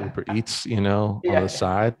 I'll still yeah, Uber Eats, on the yeah.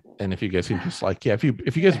 side. And if you guys can just like, yeah, if you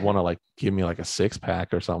guys want to like give me like a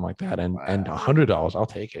 6-pack or something like that and Wow. $100, I'll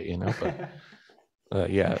take it, but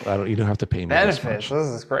yeah, you don't have to pay me this Benefits. much. This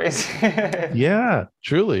is crazy. Yeah,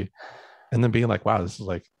 truly. And then being like, wow, this is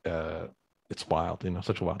like it's wild,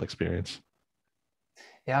 such a wild experience.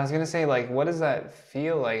 Yeah, I was gonna say, like, what does that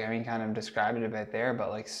feel like? I mean, kind of describe it a bit there, but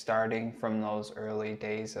like starting from those early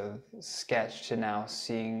days of sketch to now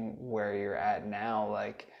seeing where you're at now,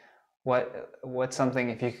 like, what's something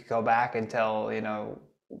if you could go back and tell,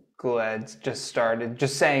 Guled just started,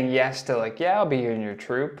 just saying yes to like, yeah, I'll be in your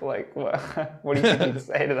troupe. Like, what do you think you'd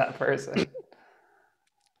say to that person?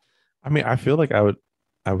 I mean, I feel like I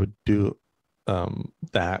would do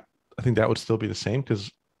that. I think that would still be the same because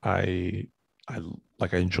I I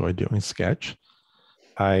I enjoy doing sketch.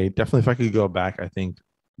 I definitely, if I could go back, I think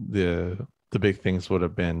the big things would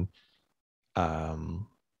have been um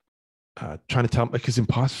trying to tell because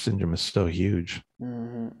imposter syndrome is so huge.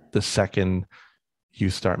 Hmm. The second you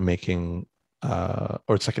start making or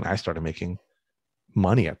the second I started making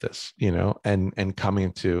money at this, and coming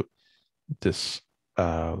into this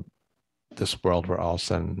uh this world where all of a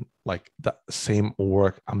sudden like the same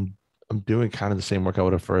work I'm doing kind of the same work I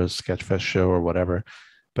would have for a Sketchfest show or whatever,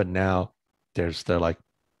 but now they're like,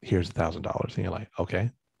 here's $1,000 and you're like,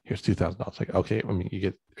 okay, here's $2,000. Like, okay, I mean,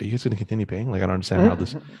 are you guys going to continue paying? Like, I don't understand how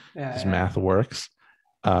this Yeah, this yeah. math works.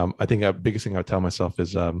 I think the biggest thing I would tell myself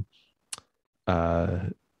is uh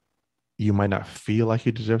you might not feel like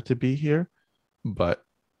you deserve to be here, but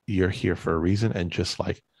you're here for a reason, and just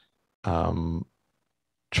like um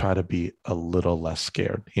try to be a little less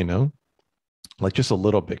scared, like just a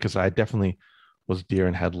little bit, because I definitely was deer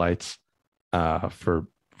in headlights for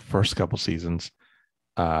first couple seasons,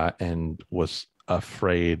 and was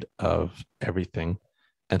afraid of everything.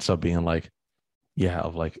 And so being like, yeah,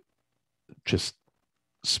 of like just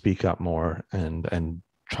speak up more, and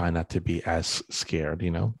try not to be as scared,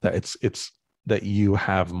 that it's that you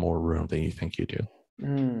have more room than you think you do.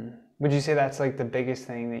 Would you say that's like the biggest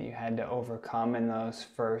thing that you had to overcome in those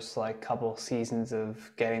first like couple seasons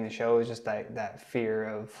of getting the show? Is just that fear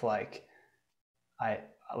of like I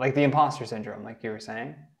like the imposter syndrome, like you were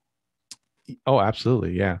saying? Oh,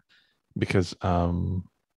 absolutely, yeah. Because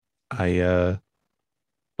I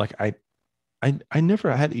like I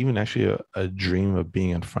never had even actually a dream of being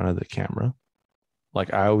in front of the camera.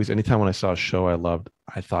 Like I always, anytime when I saw a show I loved,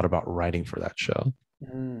 I thought about writing for that show.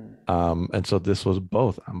 Mm. And so this was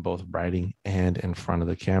both. I'm both writing and in front of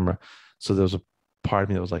the camera. So there was a part of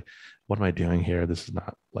me that was like, what am I doing here? This is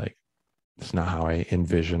not how I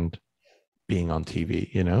envisioned being on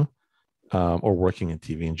TV, or working in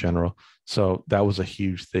TV in general. So that was a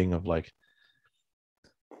huge thing of like,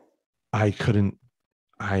 I couldn't,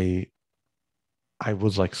 I, I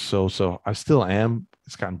was like, I still am,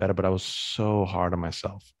 it's gotten better, but I was so hard on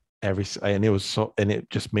myself and it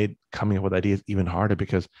just made coming up with ideas even harder,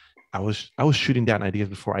 because I was shooting down ideas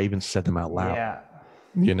before I even said them out loud, Yeah.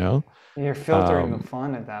 you know You're filtering the um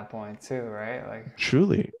fun at that point too, right? Like,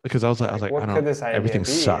 truly, because I was like, I what could don't, this idea everything be?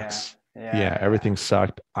 Yeah. sucks. Yeah, Yeah. everything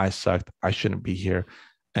sucked. I sucked. I shouldn't be here.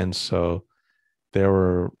 And so there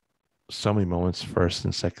were so many moments, first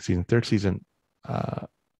and second season, third season,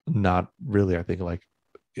 not really. I think like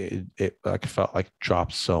it like felt like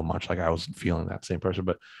dropped so much. Like I wasn't feeling that same pressure.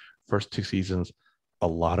 But first two seasons, a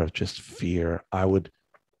lot of just fear. I would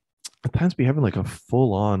at times be having like a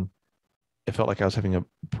full on. It felt like I was having a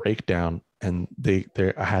breakdown, and they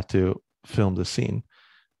I had to film the scene.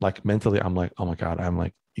 Like mentally, I'm like, oh my god, I'm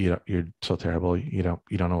like, you're so terrible. You don't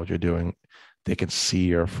know what you're doing. They can see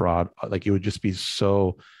you're a fraud. Like it would just be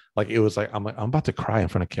so, like it was like I'm about to cry in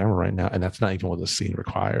front of camera right now, and that's not even what the scene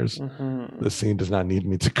requires. Mm-hmm. The scene does not need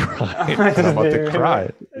me to cry, I and I'm just about need to cry. I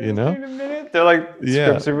just need a minute. They're like Yeah.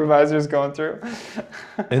 script supervisors going through.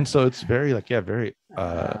 And so it's very like, yeah, very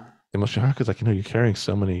Uh, emotional, because like you're carrying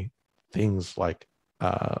so many things, like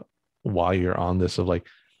uh while you're on this, of like,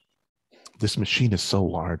 this machine is so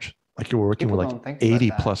large. Like you're working People with like don't think about 80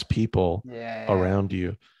 that. plus people Yeah, yeah. around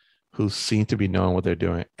you who seem to be knowing what they're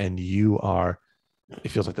doing, and you are, it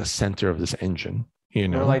feels like the center of this engine,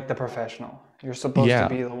 You're like the professional. You're supposed to Yeah,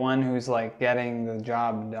 be the one who's like getting the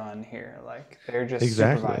job done here. Like they're just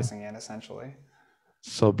exactly. supervising it essentially.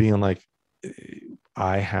 So being like,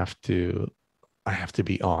 I have to I have to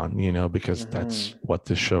be on, because that's Hmm. what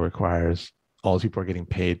this show requires. All these people are getting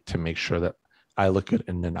paid to make sure that I look good,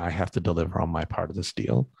 and then I have to deliver on my part of this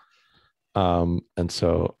deal. And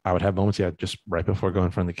so I would have moments, yeah, just right before going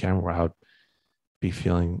in front of the camera, where I would be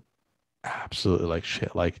feeling absolutely like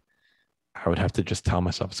shit. Like I would have to just tell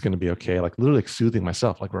myself it's going to be okay. Like literally like soothing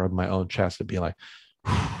myself, like rubbing my own chest and be like,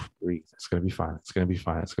 breathe. It's going to be fine. It's going to be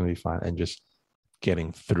fine. It's going to be fine. And just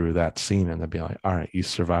getting through that scene, and then being like, all right, you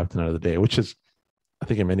survived another day, which is, I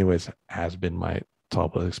think in many ways has been my Tall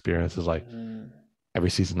Boyz experience. Is like Mm. every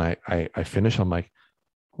season I finish, I'm like,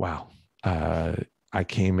 wow, uh, I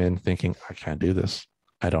came in thinking I can't do this.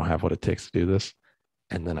 I don't have what it takes to do this.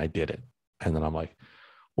 And then I did it. And then I'm like,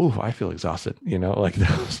 ooh, I feel exhausted, like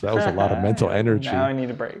that was a lot of mental Now I energy. need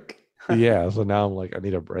a break. Yeah. So now I'm like, I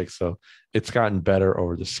need a break. So it's gotten better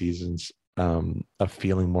over the seasons, of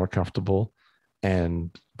feeling more comfortable,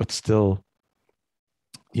 but still,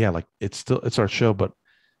 yeah, like it's our show, but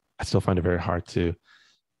I still find it very hard to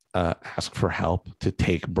ask for help, to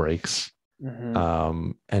take breaks.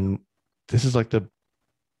 Hmm. And this is like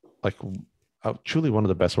truly one of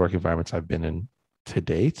the best work environments I've been in to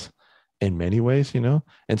date, in many ways,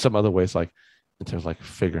 in some other ways, like in terms of like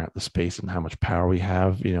figuring out the space and how much power we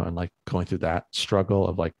have, and like going through that struggle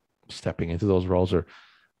of like stepping into those roles, or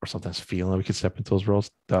sometimes feeling like we could step into those roles.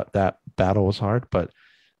 That battle was hard, but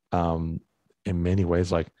um in many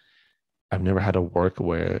ways, like I've never had to work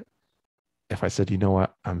where if I said, you know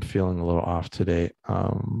what, I'm feeling a little off today,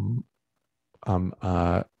 um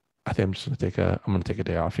I think I'm gonna take a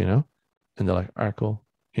day off, and they're like, all right, cool,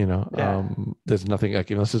 Yeah. there's nothing like,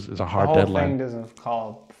 this is a The hard whole deadline. thing doesn't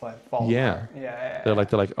fall Yeah, apart. Yeah, yeah, they're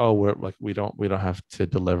yeah. like, oh, we're like, we don't have to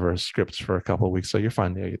deliver scripts for a couple of weeks, so you're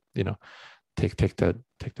fine. Yeah, take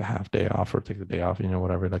the half day off, or take the day off,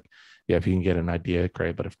 whatever. Like, yeah, if you can get an idea,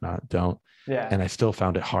 great, but if not, don't. Yeah. And I still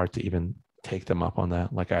found it hard to even take them up on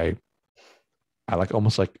that. Like I like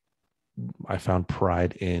almost like I found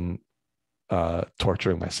pride in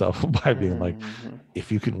torturing myself by being like,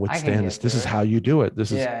 if you can I can withstand this, get this is through how it. you do it.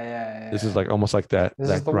 This is Yeah. like almost like This is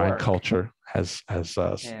that the grind work. culture has got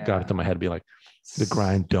into Yeah. my head, being like, the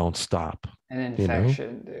grind don't stop. An You know,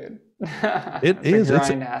 infection, dude. it The is. It's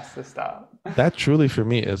grind has to stop. that truly for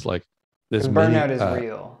me is like there's Because many burnout is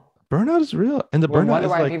real. burnout is real, and the We burnout wonder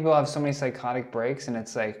is why like, people have so many psychotic breaks, and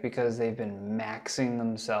it's like because they've been maxing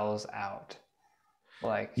themselves out.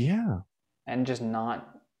 Like, yeah. and just not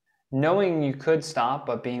knowing you could stop,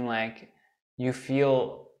 but being like, you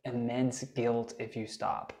feel immense guilt if you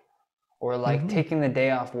stop. Or like Hmm. taking the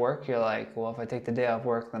day off work, you're like, well, if I take the day off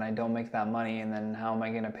work, then I don't make that money, and then how am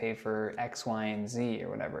I going to pay for X, Y, and Z or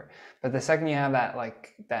whatever? But the second you have that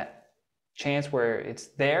like that chance where it's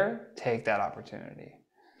there, take that opportunity.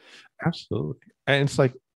 Absolutely. And it's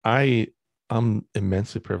like I'm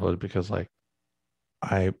immensely privileged because like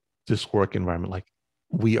I this work environment, like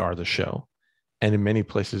we are the show. And in many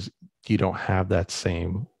places you don't have that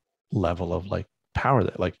same level of like power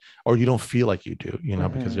that like, or you don't feel like you do, you know,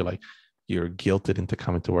 because you're Mm-hmm. like you're guilted into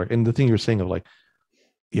coming to work. And the thing you're saying of like,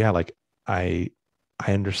 yeah, like I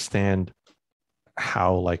I understand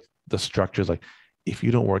how like the structure is like, if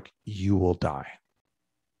you don't work, you will die.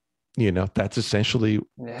 You know, that's essentially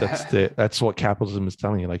Yeah. that's what capitalism is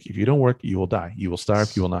telling you. Like, if you don't work, you will die. You will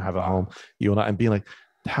starve. You will not have a home. Fucked. You will not. And being like,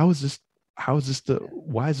 how is this? How is this the?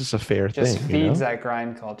 Why is this a fair Just thing? You feeds know? that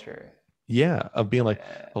grind culture. Yeah, of being like,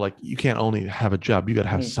 Yeah. well, like you can't only have a job. You got to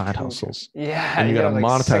You have need side two jobs. hustles, Yeah, and you you got to have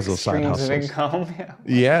like monetize six those side streams of hustles. income. Yeah. Like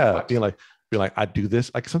Yeah, what? being like, I do this.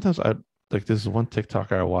 Like sometimes I like this is one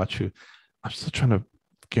TikToker I watch who I'm still trying to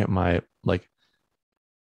get my like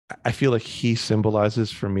I feel like he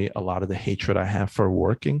symbolizes for me a lot of the hatred I have for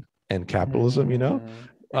working and capitalism, you know?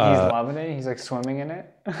 And he's Uh loving it. He's like swimming in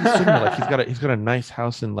it. he's swimming like he's got a nice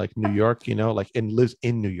house in like New York, you know, like and lives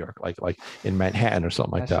in New York, like in Manhattan or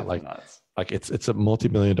something like That that. shit's nuts. Like it's a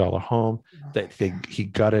multi-million-dollar home Oh that my they God. he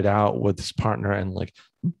gutted out with his partner and like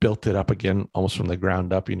built it up again almost from the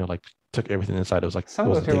ground up, you know, like took everything inside. It was like Some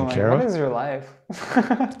of those wasn't people, taken I'm like, care what of. is your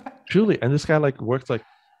life? Truly. And this guy like worked like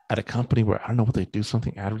at a company where I don't know what they do,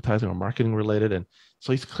 something advertising or marketing related. And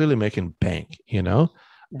so he's clearly making bank, you know?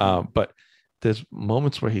 But there's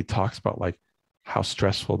moments where he talks about like how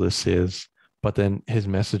stressful this is, but then his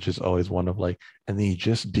message is always one of like, and then you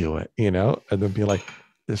just do it, you know? And then be like,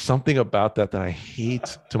 there's something about that that I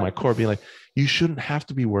hate to my core, being like, you shouldn't have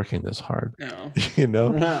to be working this hard, No, you know?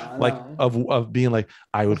 no, Like no. of being like,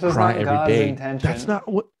 I This would was cry not every God's day. That's intention. not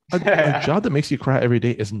what a Yeah. job that makes you cry every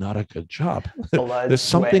day is not a good job. Blood, There's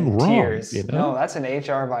sweat, something and wrong, you tears. No, know? that's an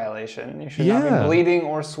HR violation. You should not be Yeah. bleeding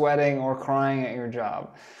or sweating or crying at your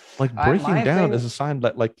job. Like breaking My down is thing, a sign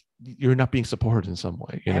that like you're not being supported in some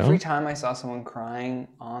way, you every know? time I saw someone crying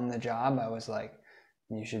on the job, I was like,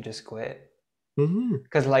 you should just quit. Mhm.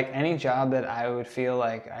 Because like any job that I would feel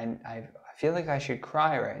like I feel like I should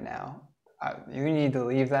cry right now. You need to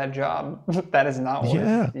leave that job. That is not worth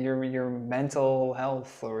Yeah. your mental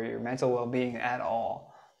health or your mental well-being at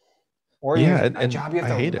all. Or Yeah. a And job you have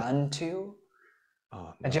I to hate it. run to,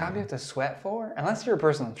 Oh a job you no. have to sweat for. Unless you're a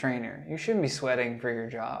personal trainer, you shouldn't be sweating for your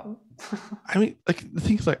job. I mean, like the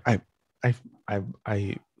thing is like I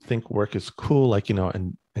I think work is cool, like, you know,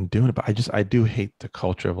 and doing it, but I do hate the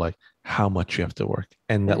culture of like how much you have to work.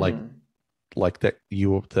 And that like that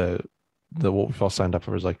you the what we've all signed up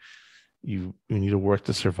for is like you need to work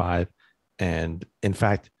to survive. And in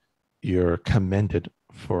fact, you're commended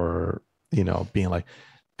for, you know, being like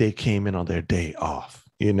they came in on their day off,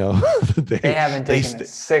 you know. They haven't They taken a st-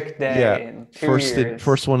 sick yeah, day in 2 years.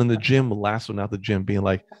 first one in the gym, last one out the gym, being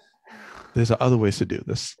like, there's other ways to do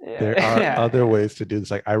this. Yeah, There are other yeah, ways to do this.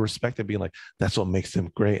 Like I respect it being like, that's what makes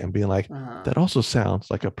them great. And being like, yeah. that also sounds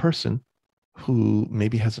like a person who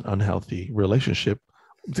maybe has an unhealthy relationship.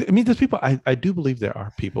 I mean, there's people, I do believe there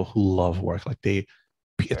are people who love work. Like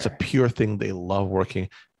it's a Sure. pure thing. They love working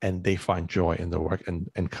and they find joy in their work and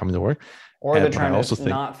coming to work. Or they're But I trying also to think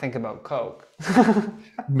not think about Coke.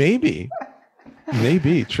 maybe,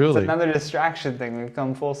 maybe It's truly, another distraction thing. We've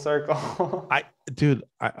come full circle. dude,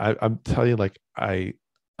 I'm telling you, like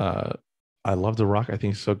uh, I love The Rock. I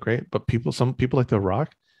think he's so great. But some people like The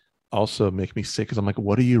Rock also make me sick because I'm like,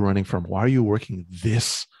 what are you running from? Why are you working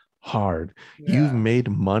this hard? You've Yeah. made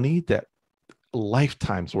money that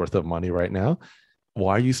lifetime's worth of money right now.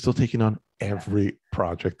 Why are you still taking on Yeah. every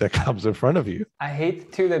project that comes in front of you? I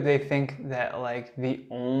hate too that they think that like the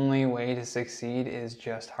only way to succeed is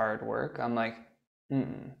just hard work. I'm like,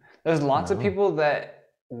 mm. There's lots of No. people that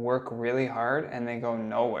work really hard and they go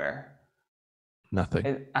nowhere.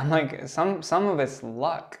 Nothing. I'm like, some of it's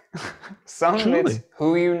luck. Some of it's Truly.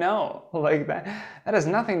 who you know. Like that has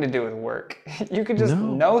nothing to do with work. You could just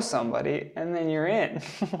No. know somebody and then you're in.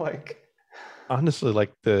 Like, Honestly,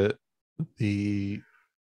 like the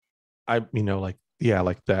I like yeah,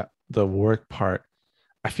 like that the work part,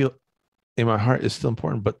 I feel in my heart is still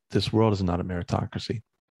important, but this world is not a meritocracy.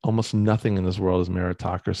 Almost nothing in this world is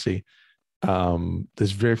meritocracy.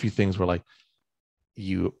 There's very few things where like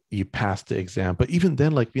you pass the exam, but even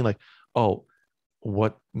then, like being like, oh,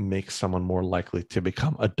 what makes someone more likely to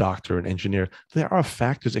become a doctor, an engineer? There are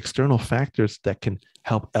factors, external factors that can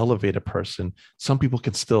help elevate a person. Some people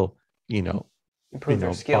can still, you know, improve their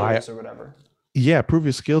buy, skills or whatever. yeah, prove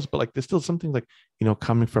your skills, but like there's still something like,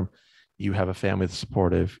 coming from you have a family that's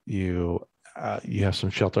supportive, you have some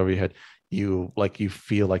shelter over your head, you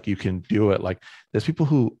feel like you can do it. Like there's people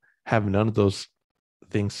who have none of those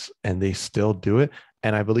things and they still do it.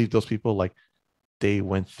 And I believe those people like they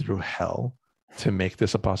went through hell to make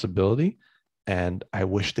this a possibility. And I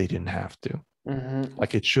wish they didn't have to. Mm-hmm.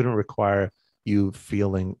 Like it shouldn't require you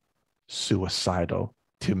feeling suicidal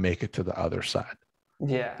to make it to the other side,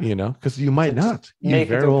 Yeah. because you might To just not. You make it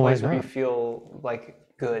very to a well might place where you not. feel like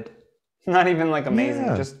good. Not even like amazing,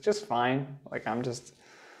 Yeah, just fine. Like I'm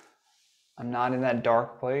not in that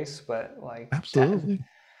dark place, but like absolutely.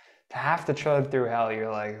 to have to trudge through hell,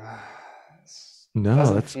 you're like, this No,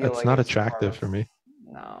 doesn't that's feel it's like not it's part attractive of, for me.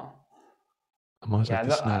 no. I'm always like, Yeah,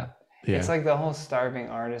 this is not, it's yeah. like the whole starving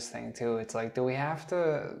artist thing too. It's like, do we have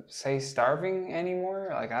to say starving anymore?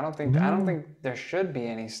 Like, No, I don't think there should be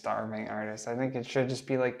any starving artists. I think it should just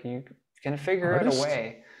be like you can figure out a artist.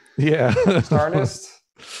 way. Yeah. Just artist,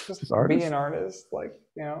 just Just be an artist. artist. Like,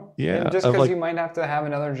 and Yeah. just Of because like, you might have to have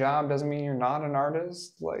another job doesn't mean you're not an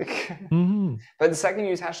artist. Like, mhm. but the second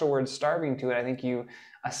you attach the word starving to it, I think you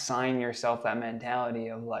assign yourself that mentality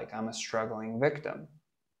of like, I'm a struggling victim.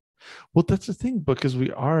 Well, that's the thing because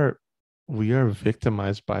we are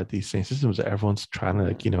victimized by these same systems that everyone's trying to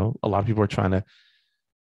like, a lot of people are trying to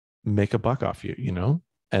make a buck off you.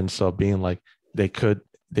 And so being like they could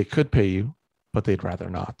they could pay you, but they'd rather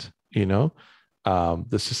not.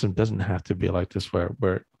 The system doesn't have to be like this where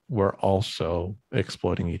we're also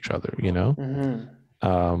exploiting each other.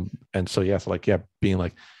 Mm-hmm. And so yes, like yeah, being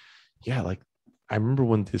like, yeah, like I remember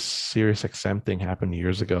when this Sirius XM thing happened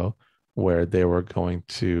years ago where they were going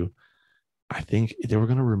to I think they were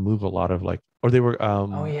going to remove a lot of like, or they were,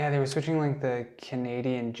 Oh yeah, they were switching like the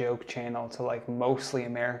Canadian joke channel to like mostly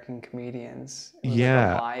American comedians. It was like a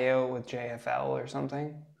yeah, bio with JFL or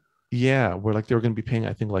something. yeah, where like they were going to be paying,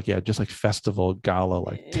 I think like, yeah, just like festival gala,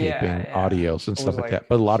 like Yeah, taping yeah. audios and It stuff was like that. like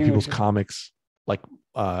But a lot of people's huge. comics, like,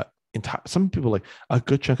 some people, like a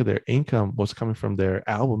good chunk of their income was coming from their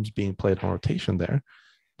albums being played on rotation there.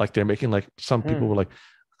 Like they're making like, some people were Hmm. like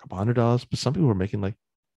a couple $100, but some people were making like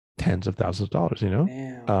tens of thousands of dollars,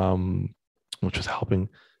 Damn. um, which was helping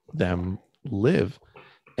them live.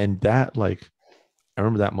 And that like I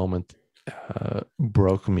remember that moment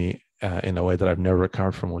broke me in a way that I've never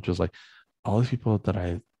recovered from, which was like all these people that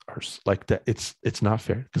I are like that. It's not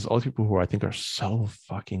fair because all these people who I think are so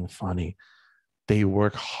fucking funny, they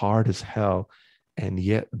work hard as hell, and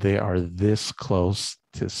yet they are this close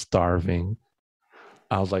to starving.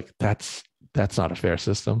 I was like, that's not a fair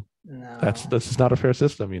system. That's No. this is not a fair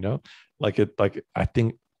system. Like I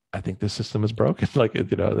think this system is broken. Like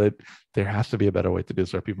that there has to be a better way to do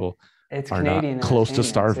this where people It's are not Canadian close to entertainment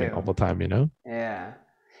starving all too. the time. Yeah.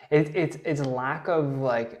 It's lack of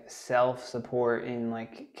like self support in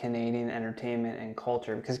like Canadian entertainment and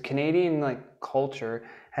culture because Canadian like culture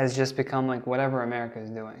has just become like whatever America is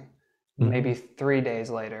doing. Hmm. Maybe 3 days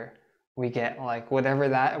later, we get like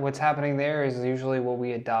what's happening there is usually what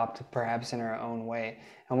we adopt perhaps in our own way.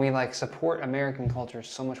 And we like support American culture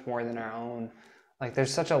so much more than our own. Like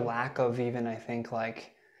there's such a lack of even I think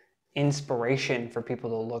like inspiration for people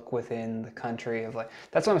to look within the country of like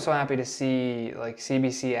that's why I'm so happy to see like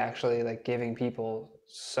CBC actually like giving people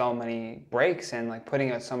so many breaks and like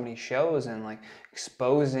putting out so many shows and like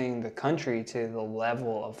exposing the country to the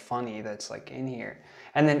level of funny that's like in here.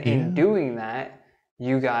 And then in Yeah. doing that,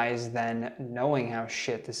 you guys then knowing how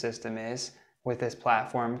shit the system is with this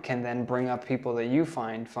platform can then bring up people that you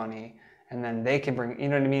find funny and then they can bring, you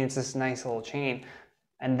know what I mean? It's this nice little chain.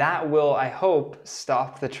 And that will, I hope,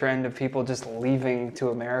 stop the trend of people just leaving to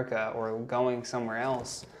America or going somewhere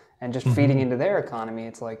else and just feeding Hmm. into their economy.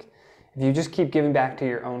 It's like if you just keep giving back to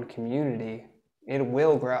your own community, it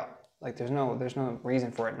will grow. Like there's no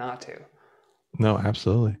reason for it not to. No,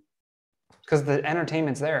 absolutely. Because the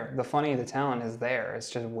entertainment's there, the funny, the talent is there.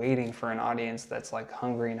 It's just waiting for an audience that's like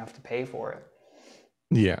hungry enough to pay for it.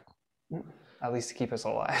 Yeah. At least to keep us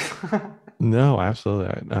alive. No,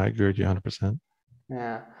 absolutely. I agree with you 100%.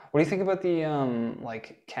 Yeah. What do you think about the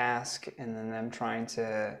like cask and then them trying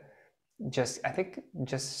to just I think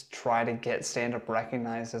just try to get stand up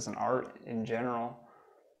recognized as an art in general?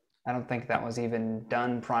 I don't think that was even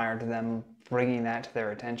done prior to them bringing that to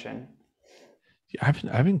their attention. I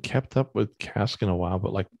haven't kept up with Cask in a while,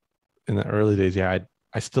 but like in the early days, yeah,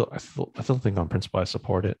 I still think on principle I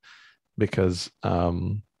support it because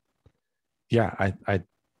yeah, I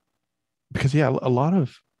because yeah, a lot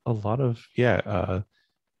of yeah,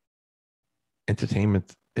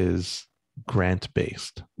 entertainment is grant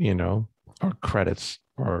based, you know, or credits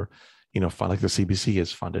or fund like the CBC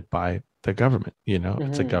is funded by the government,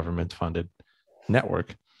 it's a Hmm. government funded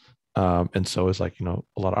network. And so it's like, a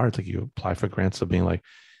lot of arts like you apply for grants of being like,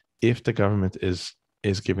 if the government is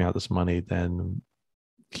giving out this money, then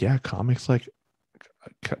yeah, comics like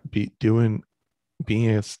be doing being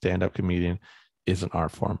a stand-up comedian is an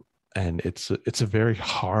art form. And it's a very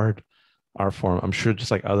hard art form. I'm sure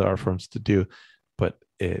just like other art forms to do, but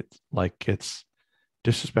it's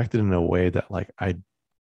disrespected in a way that like I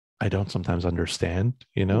don't sometimes understand,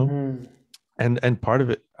 Hmm. and part of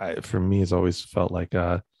it for me has always felt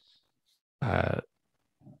uh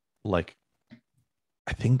like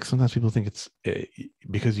I think sometimes people think it's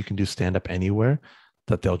because you can do stand up anywhere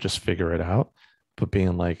that they'll just figure it out, but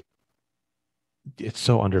being like it's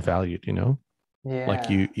so undervalued, like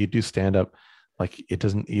Yeah. you do stand up, like it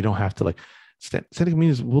doesn't you don't have to like stand up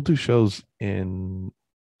comedians will do shows in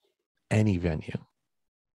any venue,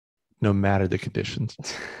 no matter the conditions,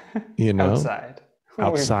 you know Outside. We've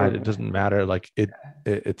outside it proven it. doesn't matter like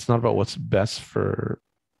it's not about what's best for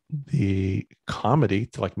the comedy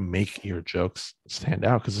to like make your jokes stand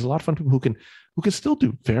out because there's a lot of fun people who can still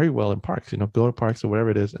do very well in parks, go to parks or whatever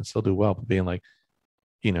it is and still do well, but being like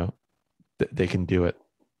you know they can do it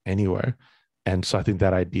anywhere. And so I think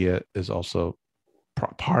that idea is also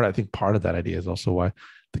part I think part of that idea is also why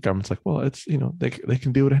the government's like, well, it's they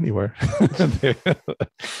can do it anywhere. they,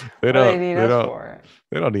 they What do they don't need they us don't for?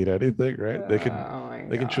 they don't need anything, right? Oh my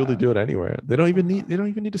They can truly God. do it anywhere. They don't even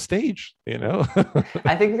need a stage.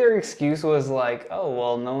 I think their excuse was like, oh,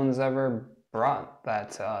 well, no one's ever brought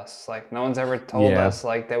that to us. Like, no one's ever told Yeah, us,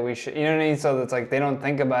 like, that we should, you know what I mean? So it's like they don't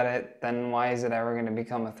think about it, then why is it ever going to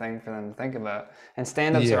become a thing for them to think about? And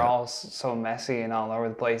stand ups are yeah. all so messy and all over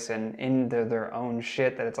the place and into their own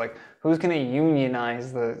shit that it's like, who's going to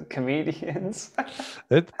unionize the comedians?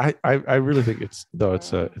 I really think it's though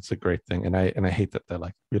it's a great thing, and I hate that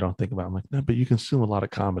like we don't think about it. I'm like, no, but you consume a lot of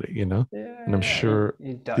comedy, and I'm Yeah, sure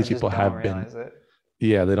these people just don't have been. realize it.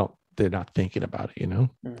 Yeah, they're not thinking about it.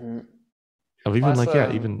 Hmm. Of even Plus, like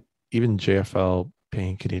yeah, even JFL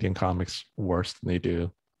paying Canadian comics worse than they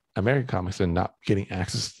do American comics and not getting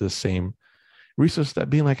access to the same resource, that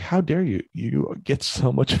being like, how dare you get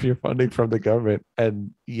so much of your funding from the government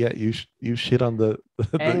and yet you shit on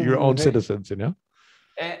your own and the, citizens.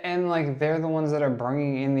 and like they're the ones that are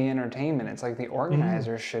bringing in the entertainment. It's like the Yeah,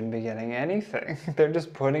 organizers shouldn't be getting anything. They're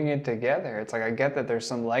just putting it together. It's like I get that there's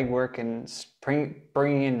some legwork and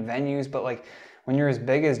bringing in venues, but like when you're as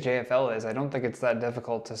big as JFL is, I don't think it's that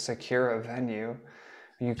difficult to secure a venue.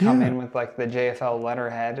 You come yeah, in with like the JFL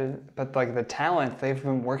letterhead, but like the talent, they've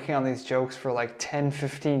been working on these jokes for like 10,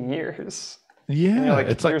 15 years. And you're yeah. like,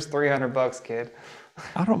 It's like here's $300, kid.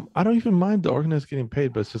 I don't even mind the organizers getting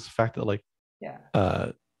paid, but it's just the fact that like Yeah,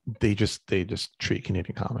 uh they just treat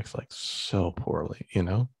Canadian comics like so poorly.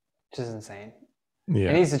 which is insane. It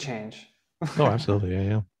Yeah. needs to change. Oh, absolutely. Yeah,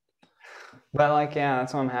 yeah. But like, yeah,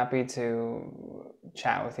 that's why I'm happy to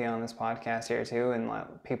chat with you on this podcast here too, and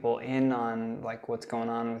let people in on like what's going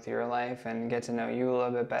on with your life and get to know you a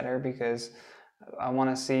little bit better because I want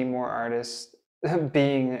to see more artists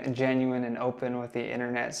being genuine and open with the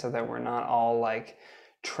internet so that we're not all like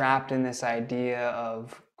trapped in this idea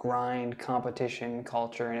of grind competition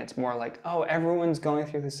culture and it's more like, oh, everyone's going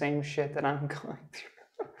through the same shit that I'm going through.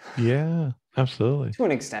 Yeah, absolutely. To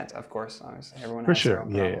an extent, of course, obviously, everyone For has their sure.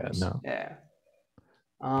 own Yeah, yeah, problems. no. Yeah.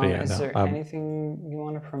 But yeah, Is no. there anything you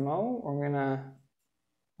want to promote?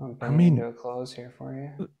 I'll I bring it mean, into a close here for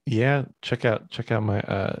you. yeah, check out my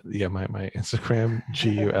my Instagram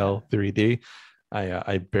GUL3D.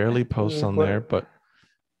 I barely post on there, What?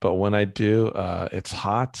 but when I do, it's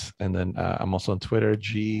hot. And then I'm also on Twitter,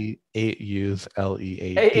 G8UsLead.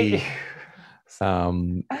 Hey,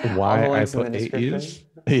 all Why the I links in the put eight description. U's.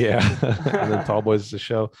 Yeah. And then Tall Boyz is the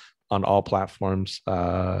show on all platforms.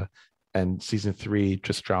 And season 3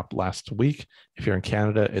 just dropped last week. If you're in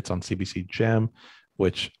Canada, it's on CBC Gem,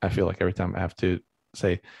 which I feel like every time I have to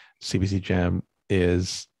say CBC Gem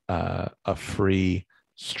is a free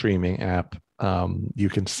streaming app. You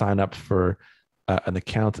can sign up for an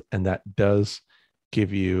account, and that does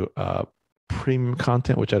give you premium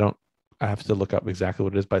content, which I have to look up exactly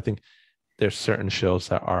what it is, but I think there's certain shows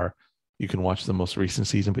that are, you can watch the most recent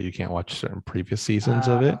season, but you can't watch certain previous seasons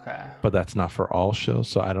of it. Okay. But that's not for all shows.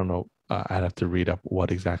 So I don't know. I'd have to read up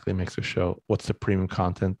what exactly makes a show. What's the premium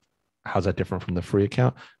content? How's that different from the free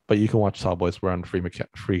account? But you can watch Tall Boyz. We're on the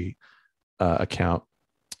free account.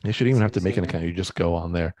 You shouldn't even have to make an account. You just go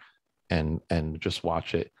on there and just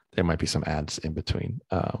watch it. There might be some ads in between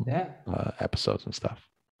episodes and stuff.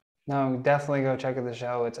 No, definitely go check out the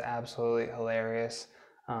show. It's absolutely hilarious.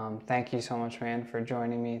 Thank you so much, man, for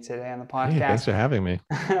joining me today on the podcast. Hey, thanks for having me.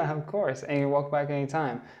 Of course, and you're welcome back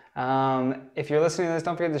anytime. If you're listening to this,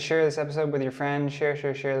 don't forget to share this episode with your friends. Share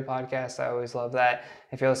the podcast. I always love that.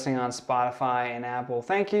 If you're listening on Spotify and Apple,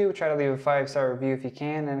 thank you. Try to leave a 5-star review if you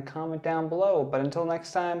can, and a comment down below. But until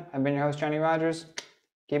next time, I've been your host, Johnny Rogers.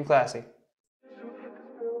 Keep it classy.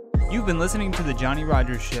 You've been listening to The Johnny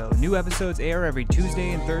Rogers Show. New episodes air every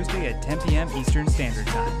Tuesday and Thursday at 10 p.m. Eastern Standard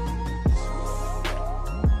Time.